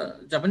Japan,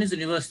 Japanese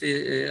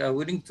university are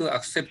willing to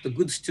accept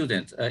good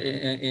students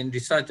in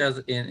researchers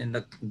in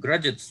the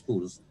graduate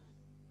schools.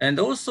 And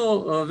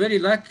also, very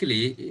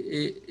luckily,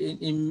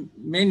 in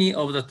many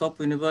of the top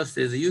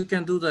universities, you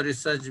can do the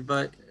research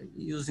by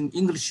using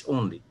English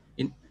only.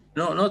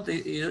 Not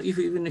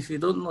even if you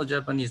don't know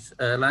Japanese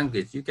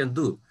language, you can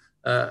do.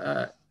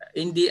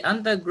 In the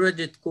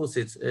undergraduate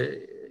courses,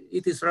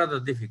 it is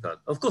rather difficult.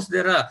 Of course,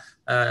 there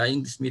are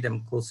English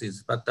medium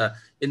courses, but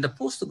in the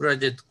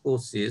postgraduate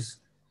courses,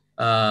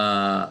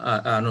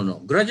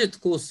 graduate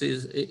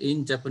courses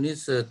in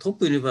Japanese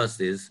top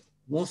universities,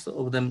 most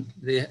of them,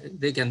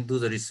 they can do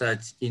the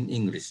research in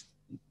English.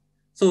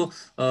 So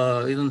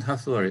you don't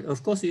have to worry.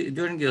 Of course,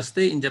 during your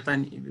stay in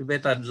Japan, you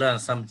better learn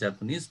some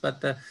Japanese,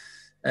 but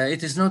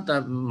it is not a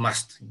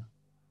must.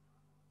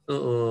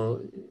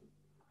 So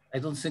I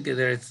don't think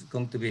there is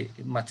going to be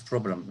much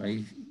problem,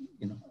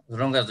 as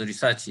long as the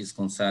research is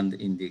concerned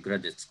in the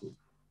graduate school.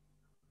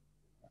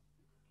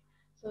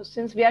 So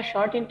since we are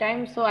short in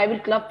time, so I will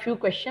club few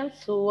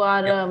questions who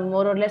are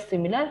more or less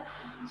similar.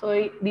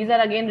 So these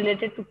are again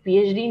related to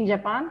PhD in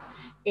Japan.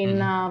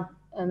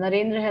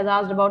 Narendra has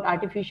asked about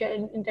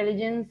artificial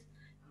intelligence,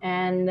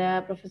 and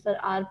Professor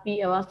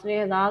R.P. Avastre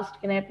has asked,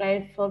 can I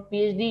apply for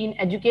PhD in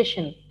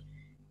education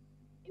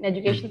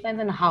science,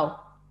 and how?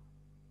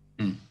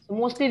 So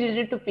mostly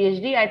related to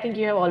PhD. I think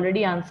you have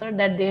already answered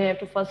that they have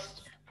to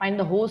first find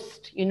the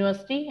host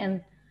university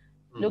and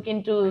look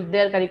into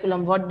their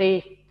curriculum, what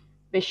they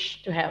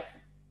wish to have.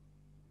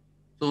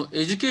 So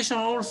education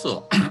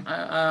also,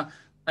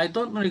 I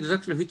don't know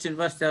exactly which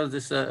university has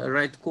this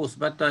right course,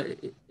 but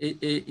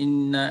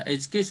in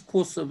education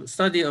course of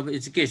study of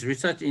education,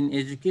 research in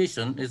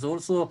education is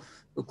also,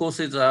 the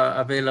courses are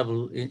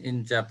available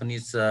in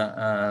Japanese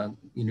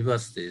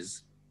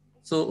universities.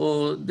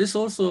 So this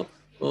also,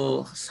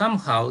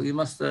 somehow you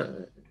must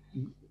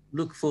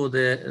look for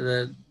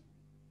the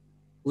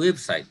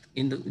website,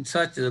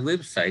 search the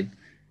website,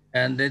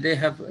 and they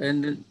have,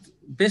 and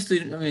best,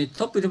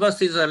 top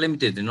universities are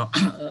limited,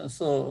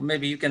 so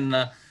maybe you can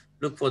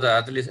look for the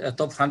at least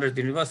top 100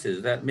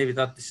 universities. Maybe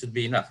that should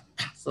be enough.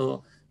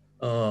 So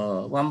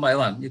one by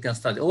one you can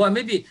study, or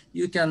maybe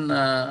you can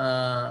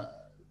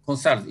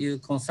consult. You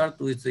consult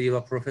with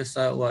your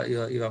professor or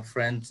your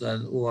friends,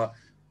 or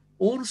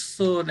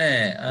also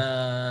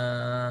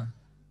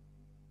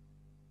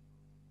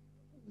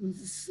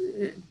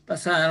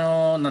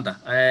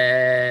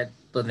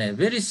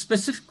very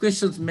specific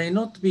questions may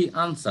not be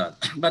answered,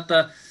 but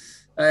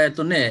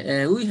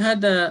we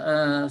had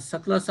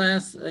Sakura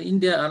Science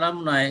India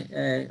alumni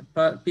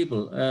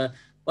people.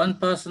 One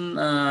person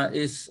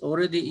is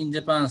already in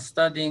Japan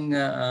studying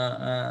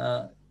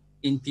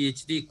in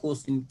PhD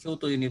course in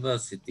Kyoto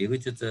University,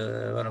 which is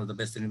one of the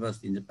best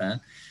universities in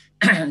Japan.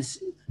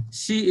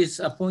 She is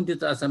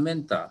appointed as a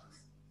mentor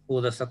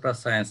for the Sakura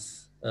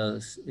Science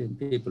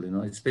people,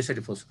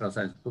 especially for Sakura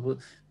Science people.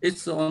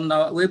 It's on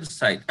our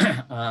website.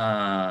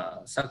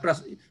 Sakura,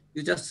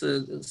 you just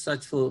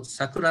search for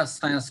Sakura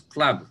Science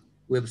Club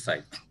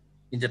website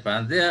in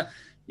Japan. There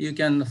you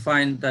can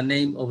find the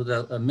name of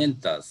the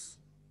mentors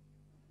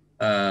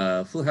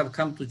who have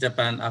come to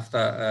Japan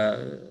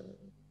after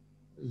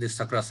the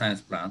Sakura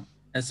Science plan.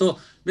 And so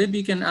maybe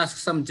you can ask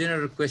some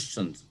general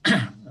questions.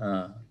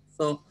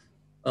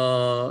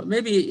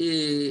 Maybe,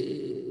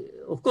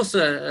 of course,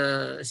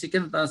 she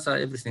cannot answer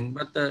everything,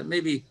 but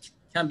maybe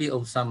can be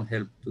of some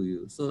help to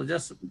you. So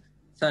just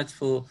search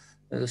for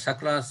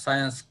Sakura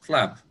Science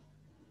Club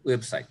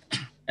website,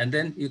 and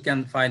then you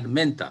can find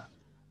mentor.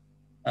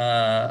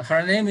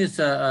 Her name is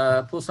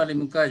Posari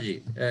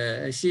Mukherjee.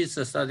 She is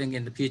studying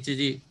in the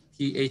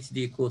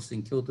PhD course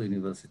in Kyoto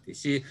University.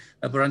 She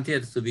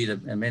volunteered to be the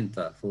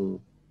mentor for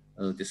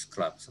this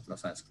club, Sakura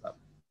Science Club.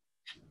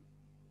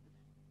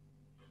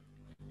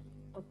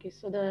 Okay,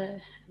 so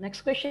the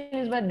next question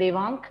is by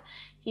Devank.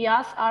 He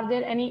asks, are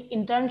there any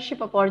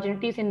internship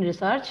opportunities in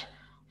research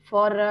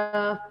for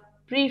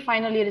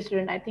pre-final year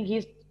student? I think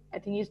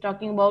he's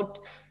talking about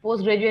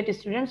postgraduate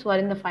students who are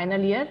in the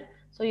final year.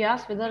 So he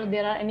asks whether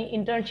there are any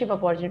internship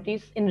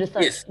opportunities in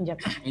research in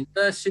Japan.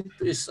 Internship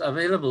is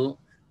available,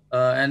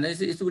 and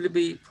it will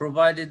be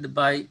provided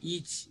by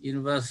each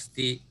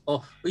university.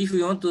 Or if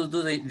you want to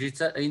do the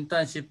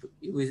internship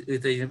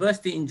with the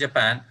university in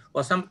Japan,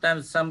 or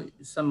sometimes some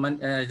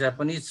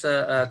Japanese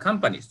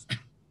companies,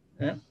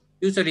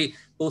 usually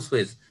both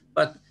ways.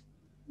 But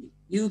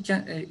you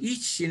can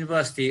each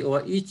university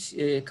or each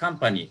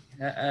company.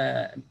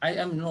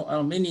 I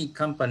know many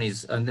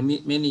companies and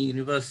many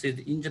universities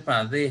in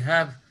Japan. They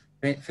have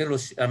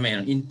fellowship,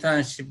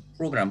 internship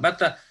program.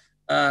 But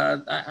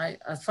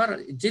as far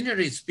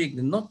generally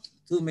speaking, not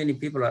too many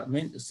people are.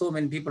 So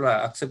many people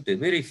are accepted.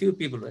 Very few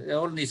people.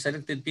 Only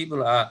selected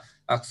people are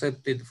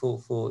accepted for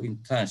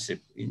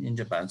internship in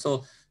Japan.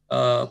 So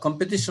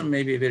competition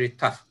may be very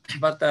tough.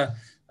 But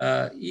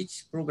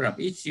each program,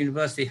 each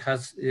university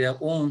has their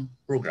own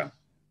program.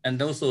 And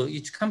also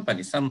each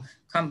company, some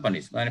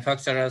companies,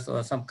 manufacturers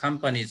or some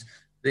companies,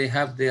 they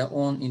have their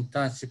own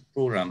internship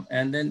program.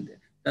 And then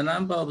the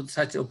number of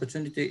such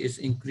opportunity is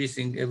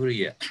increasing every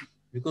year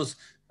because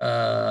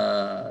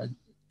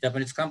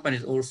Japanese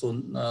companies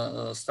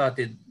also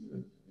started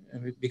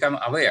become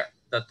aware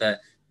that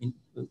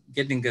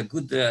getting a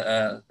good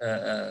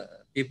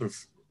people,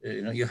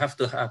 you have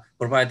to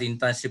provide provide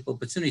internship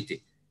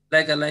opportunity.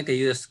 Like a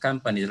US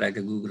company, like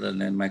a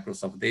Google and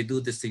Microsoft, they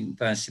do this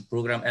internship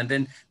program and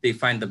then they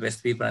find the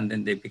best people and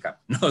then they pick up.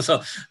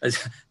 So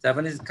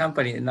Japanese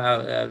company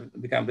now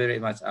become very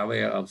much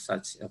aware of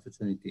such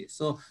opportunity.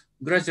 So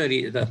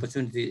gradually the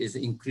opportunity is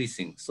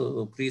increasing.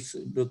 So please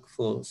look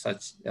for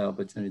such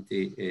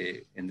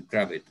opportunity and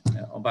grab it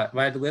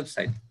by the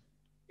website.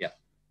 Yeah.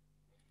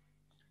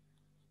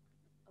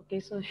 Okay,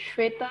 so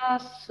Shweta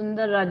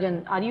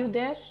Sundarajan, are you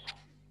there?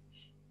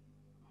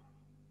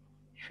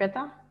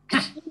 Shweta?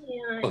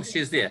 Yeah, Oh,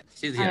 she's there.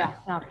 She's here.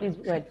 Yeah, please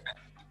go ahead.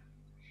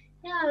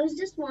 Yeah, I was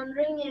just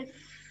wondering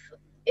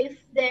if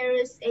there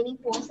is any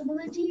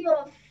possibility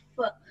of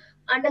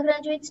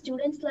undergraduate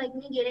students like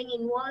me getting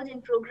involved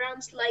in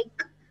programs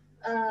like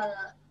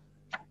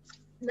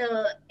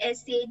the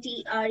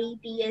SAT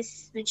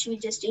REPS, which we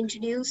just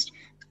introduced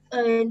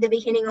in the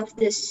beginning of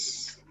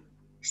this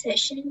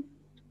session.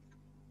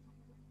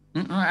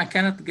 I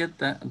cannot get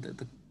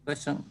the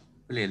question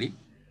clearly.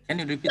 Can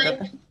you repeat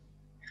that?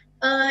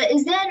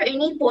 Is there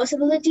any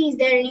possibility, is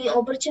there any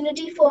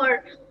opportunity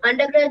for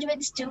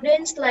undergraduate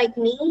students like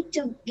me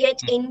to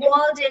get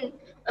involved in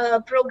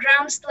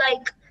programs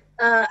like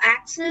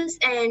Access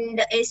and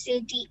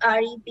SAT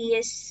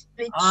REPS?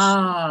 Which...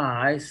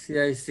 I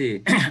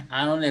see.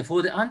 Only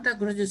for the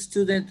undergraduate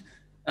student,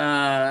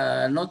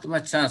 not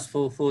much chance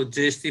for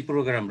JST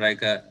program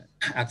like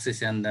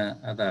Access and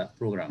other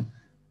program.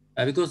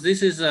 Because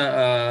this is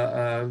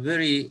a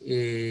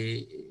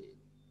very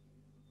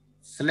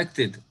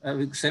selected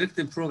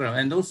program,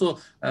 and also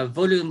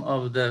volume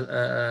of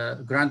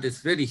the grant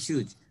is very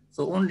huge.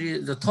 So only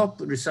the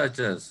top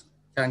researchers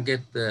can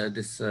get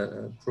this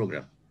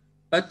program.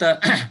 But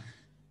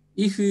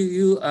if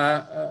you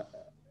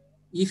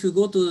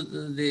go to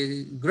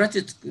the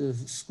graduate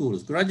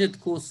schools, graduate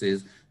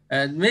courses,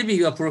 maybe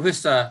your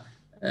professor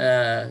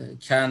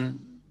can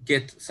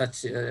get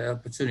such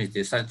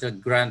opportunity, such a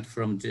grant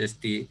from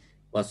JST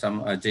or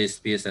some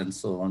JSPS and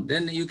so on.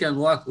 Then you can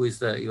work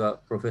with your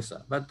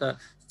professor. But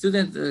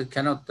students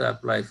cannot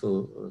apply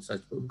for such,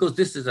 because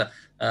this is a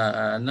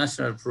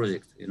national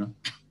project,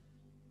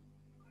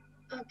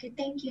 Okay,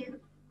 thank you.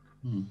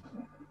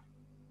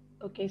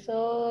 Okay,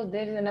 so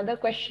there is another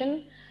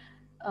question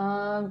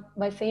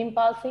by same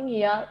passing.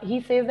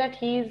 He says that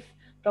he is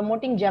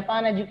promoting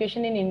Japan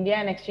education in India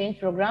and exchange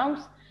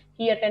programs.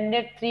 He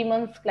attended 3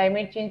 months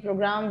climate change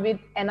program with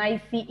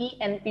NICE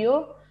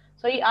NPO.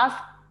 So he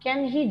asked,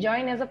 can he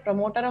join as a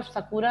promoter of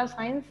Sakura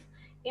science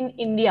in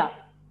India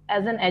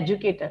as an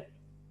educator?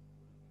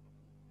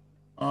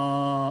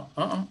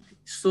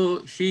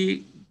 So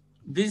he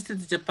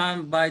visited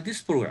Japan by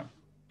this program?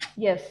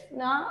 Yes.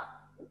 Now,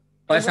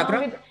 by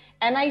Sakura? With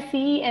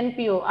NICE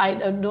NPO. I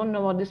don't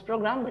know about this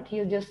program, but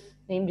he just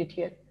named it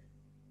here.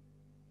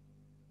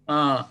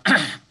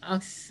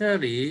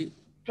 Actually,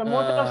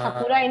 promoter of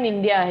Sakura in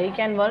India. He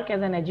can work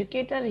as an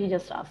educator. He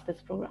just asked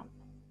this program.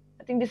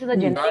 I think this is a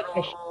generic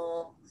question.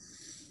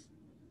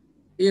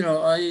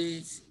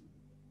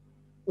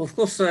 Of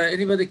course,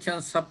 anybody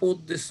can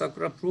support this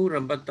Sakura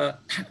program, but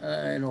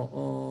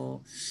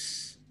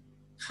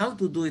how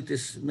to do it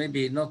is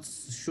maybe not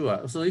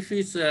sure. So if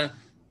it's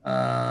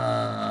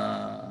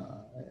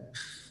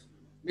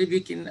maybe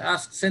you can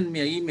send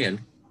me an email.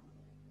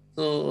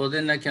 So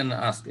then I can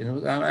ask,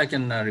 I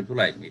can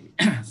reply maybe.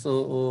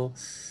 So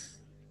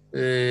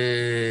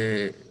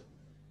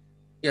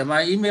yeah,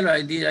 my email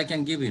ID I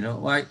can give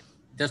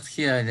just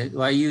here,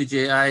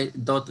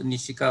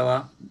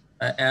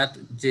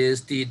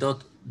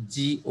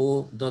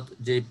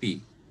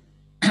 yuji.nishikawa@jst.go.jp.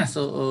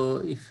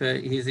 So if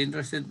he's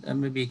interested,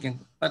 maybe he can.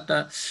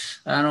 But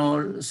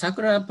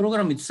Sakura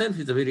program itself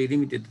is a very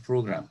limited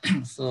program,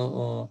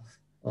 so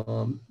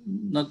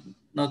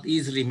not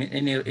easily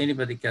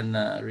anybody can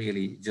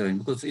really join,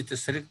 because it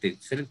is selected.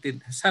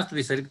 It has to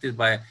be selected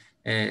by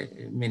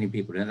many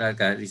people, like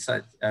a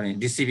research,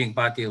 receiving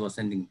party or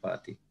sending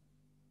party.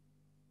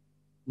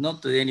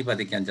 Not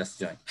anybody can just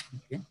join.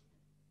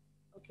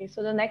 Okay,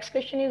 so the next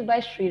question is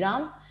by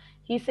Sriram.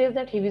 He says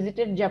that he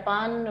visited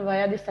Japan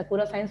via the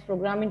Sakura Science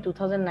program in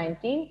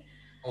 2019.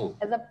 Oh.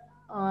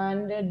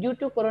 And due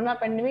to Corona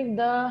pandemic,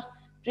 the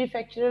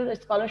prefectural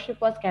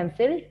scholarship was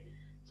cancelled.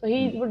 So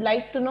he would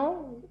like to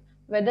know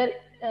whether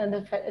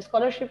the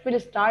scholarship will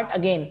start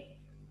again.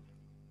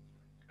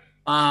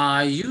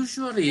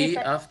 Usually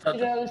after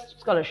the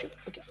scholarship.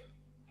 Okay.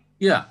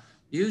 Yeah,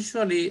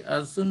 usually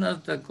as soon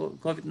as the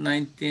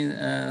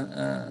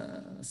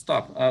COVID-19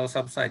 stop or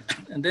subside,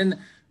 and then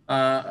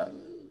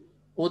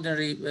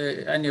ordinary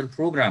annual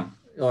program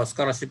or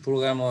scholarship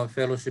program or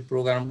fellowship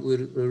program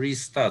will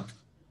restart,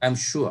 I'm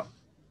sure.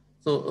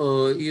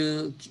 So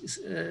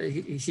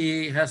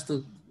he has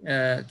to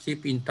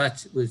keep in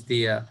touch with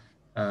the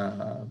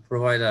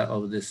provider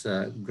of this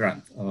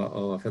grant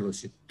or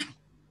fellowship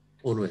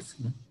always,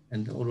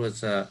 and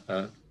always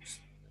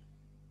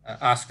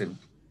ask them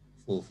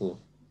for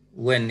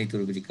when it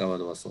will be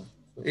recovered also.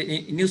 So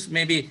news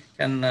maybe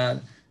can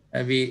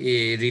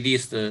be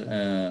released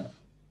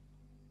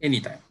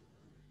anytime,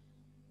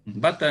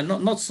 but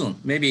not soon.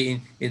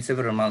 Maybe in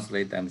several months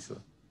later, I'm sure.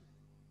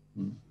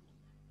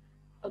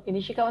 Okay,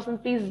 Nishikawa-san,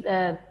 please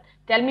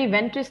tell me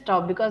when to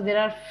stop, because there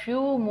are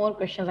few more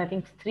questions. I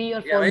think 3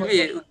 or 4 more maybe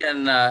questions. we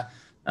can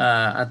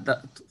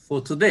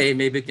for today.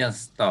 Maybe we can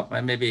stop,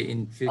 and maybe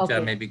in future,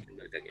 Okay. maybe we can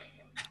do it again.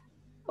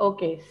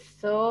 Okay,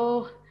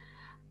 so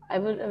I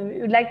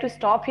would like to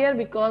stop here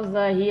because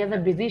he has a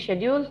busy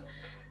schedule.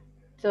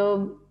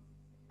 So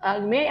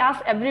may I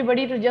ask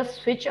everybody to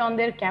just switch on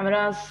their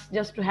cameras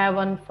just to have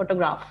one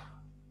photograph?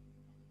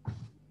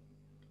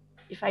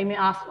 If I may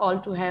ask all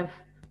to have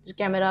the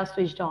camera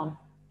switched on.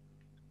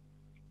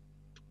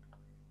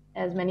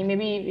 As many,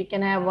 maybe we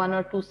can have 1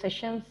 or 2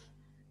 sessions.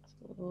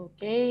 So,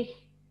 okay.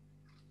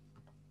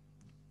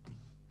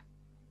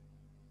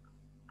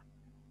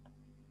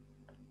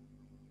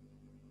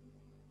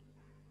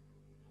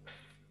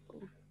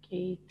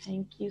 Okay,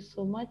 thank you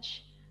so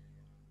much.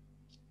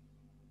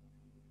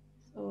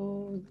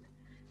 So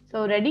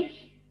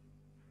ready?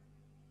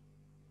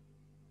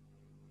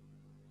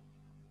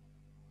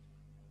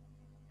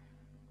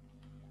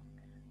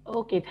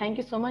 Okay, thank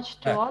you so much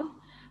to all.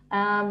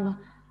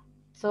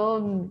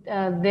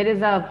 There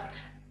is a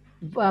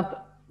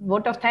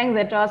vote of thanks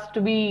that was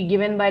to be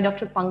given by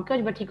Dr.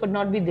 Pankaj, but he could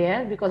not be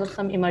there because of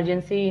some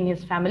emergency in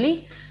his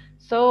family.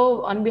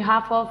 So on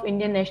behalf of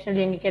Indian National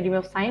Young Academy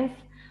of Science,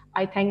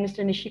 I thank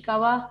Mr.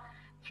 Nishikawa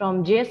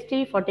from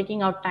JST for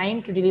taking out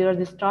time to deliver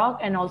this talk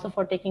and also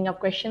for taking up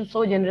questions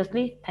so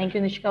generously. Thank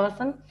you,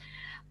 Nishikawa-san.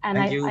 And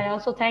I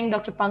also thank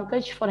Dr.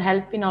 Pankaj for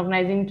help in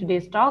organizing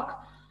today's talk.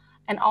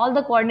 And all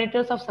the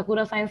coordinators of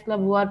Sakura Science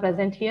Club who are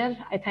present here,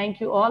 I thank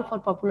you all for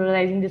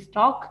popularizing this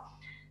talk.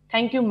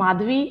 Thank you,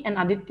 Madhvi and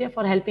Aditya,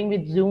 for helping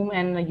with Zoom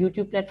and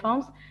YouTube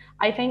platforms.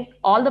 I thank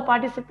all the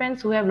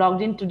participants who have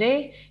logged in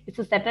today. It's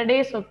a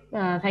Saturday, so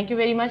thank you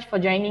very much for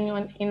joining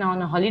in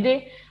on a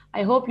holiday.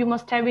 I hope you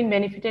must have been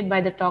benefited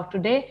by the talk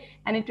today,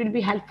 and it will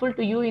be helpful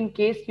to you in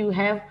case you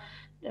have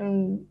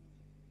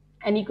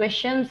any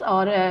questions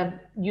or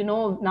you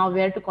know now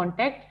where to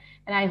contact.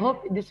 And I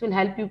hope this will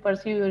help you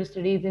pursue your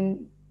studies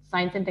in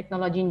science and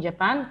technology in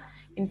Japan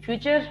in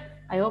future.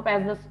 I hope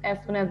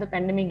as soon as the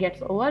pandemic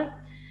gets over.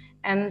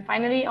 And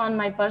finally, on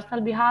my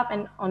personal behalf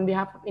and on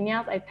behalf of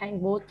INYAS, I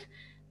thank both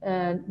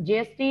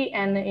JST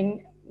and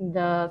in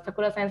the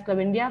Sakura Science Club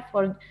India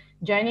for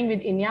joining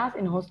with INYAS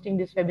in hosting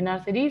this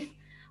webinar series.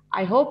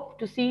 I hope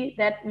to see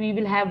that we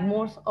will have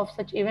more of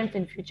such events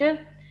in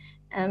future.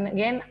 And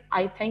again,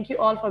 I thank you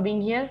all for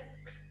being here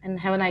and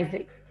have a nice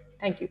day.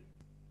 Thank you.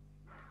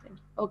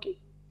 Okay.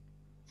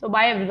 So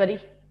bye, everybody.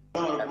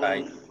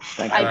 Bye-bye.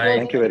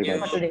 Thank you very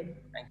much. For today.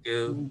 Thank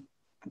you.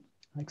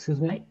 Excuse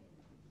me. Bye.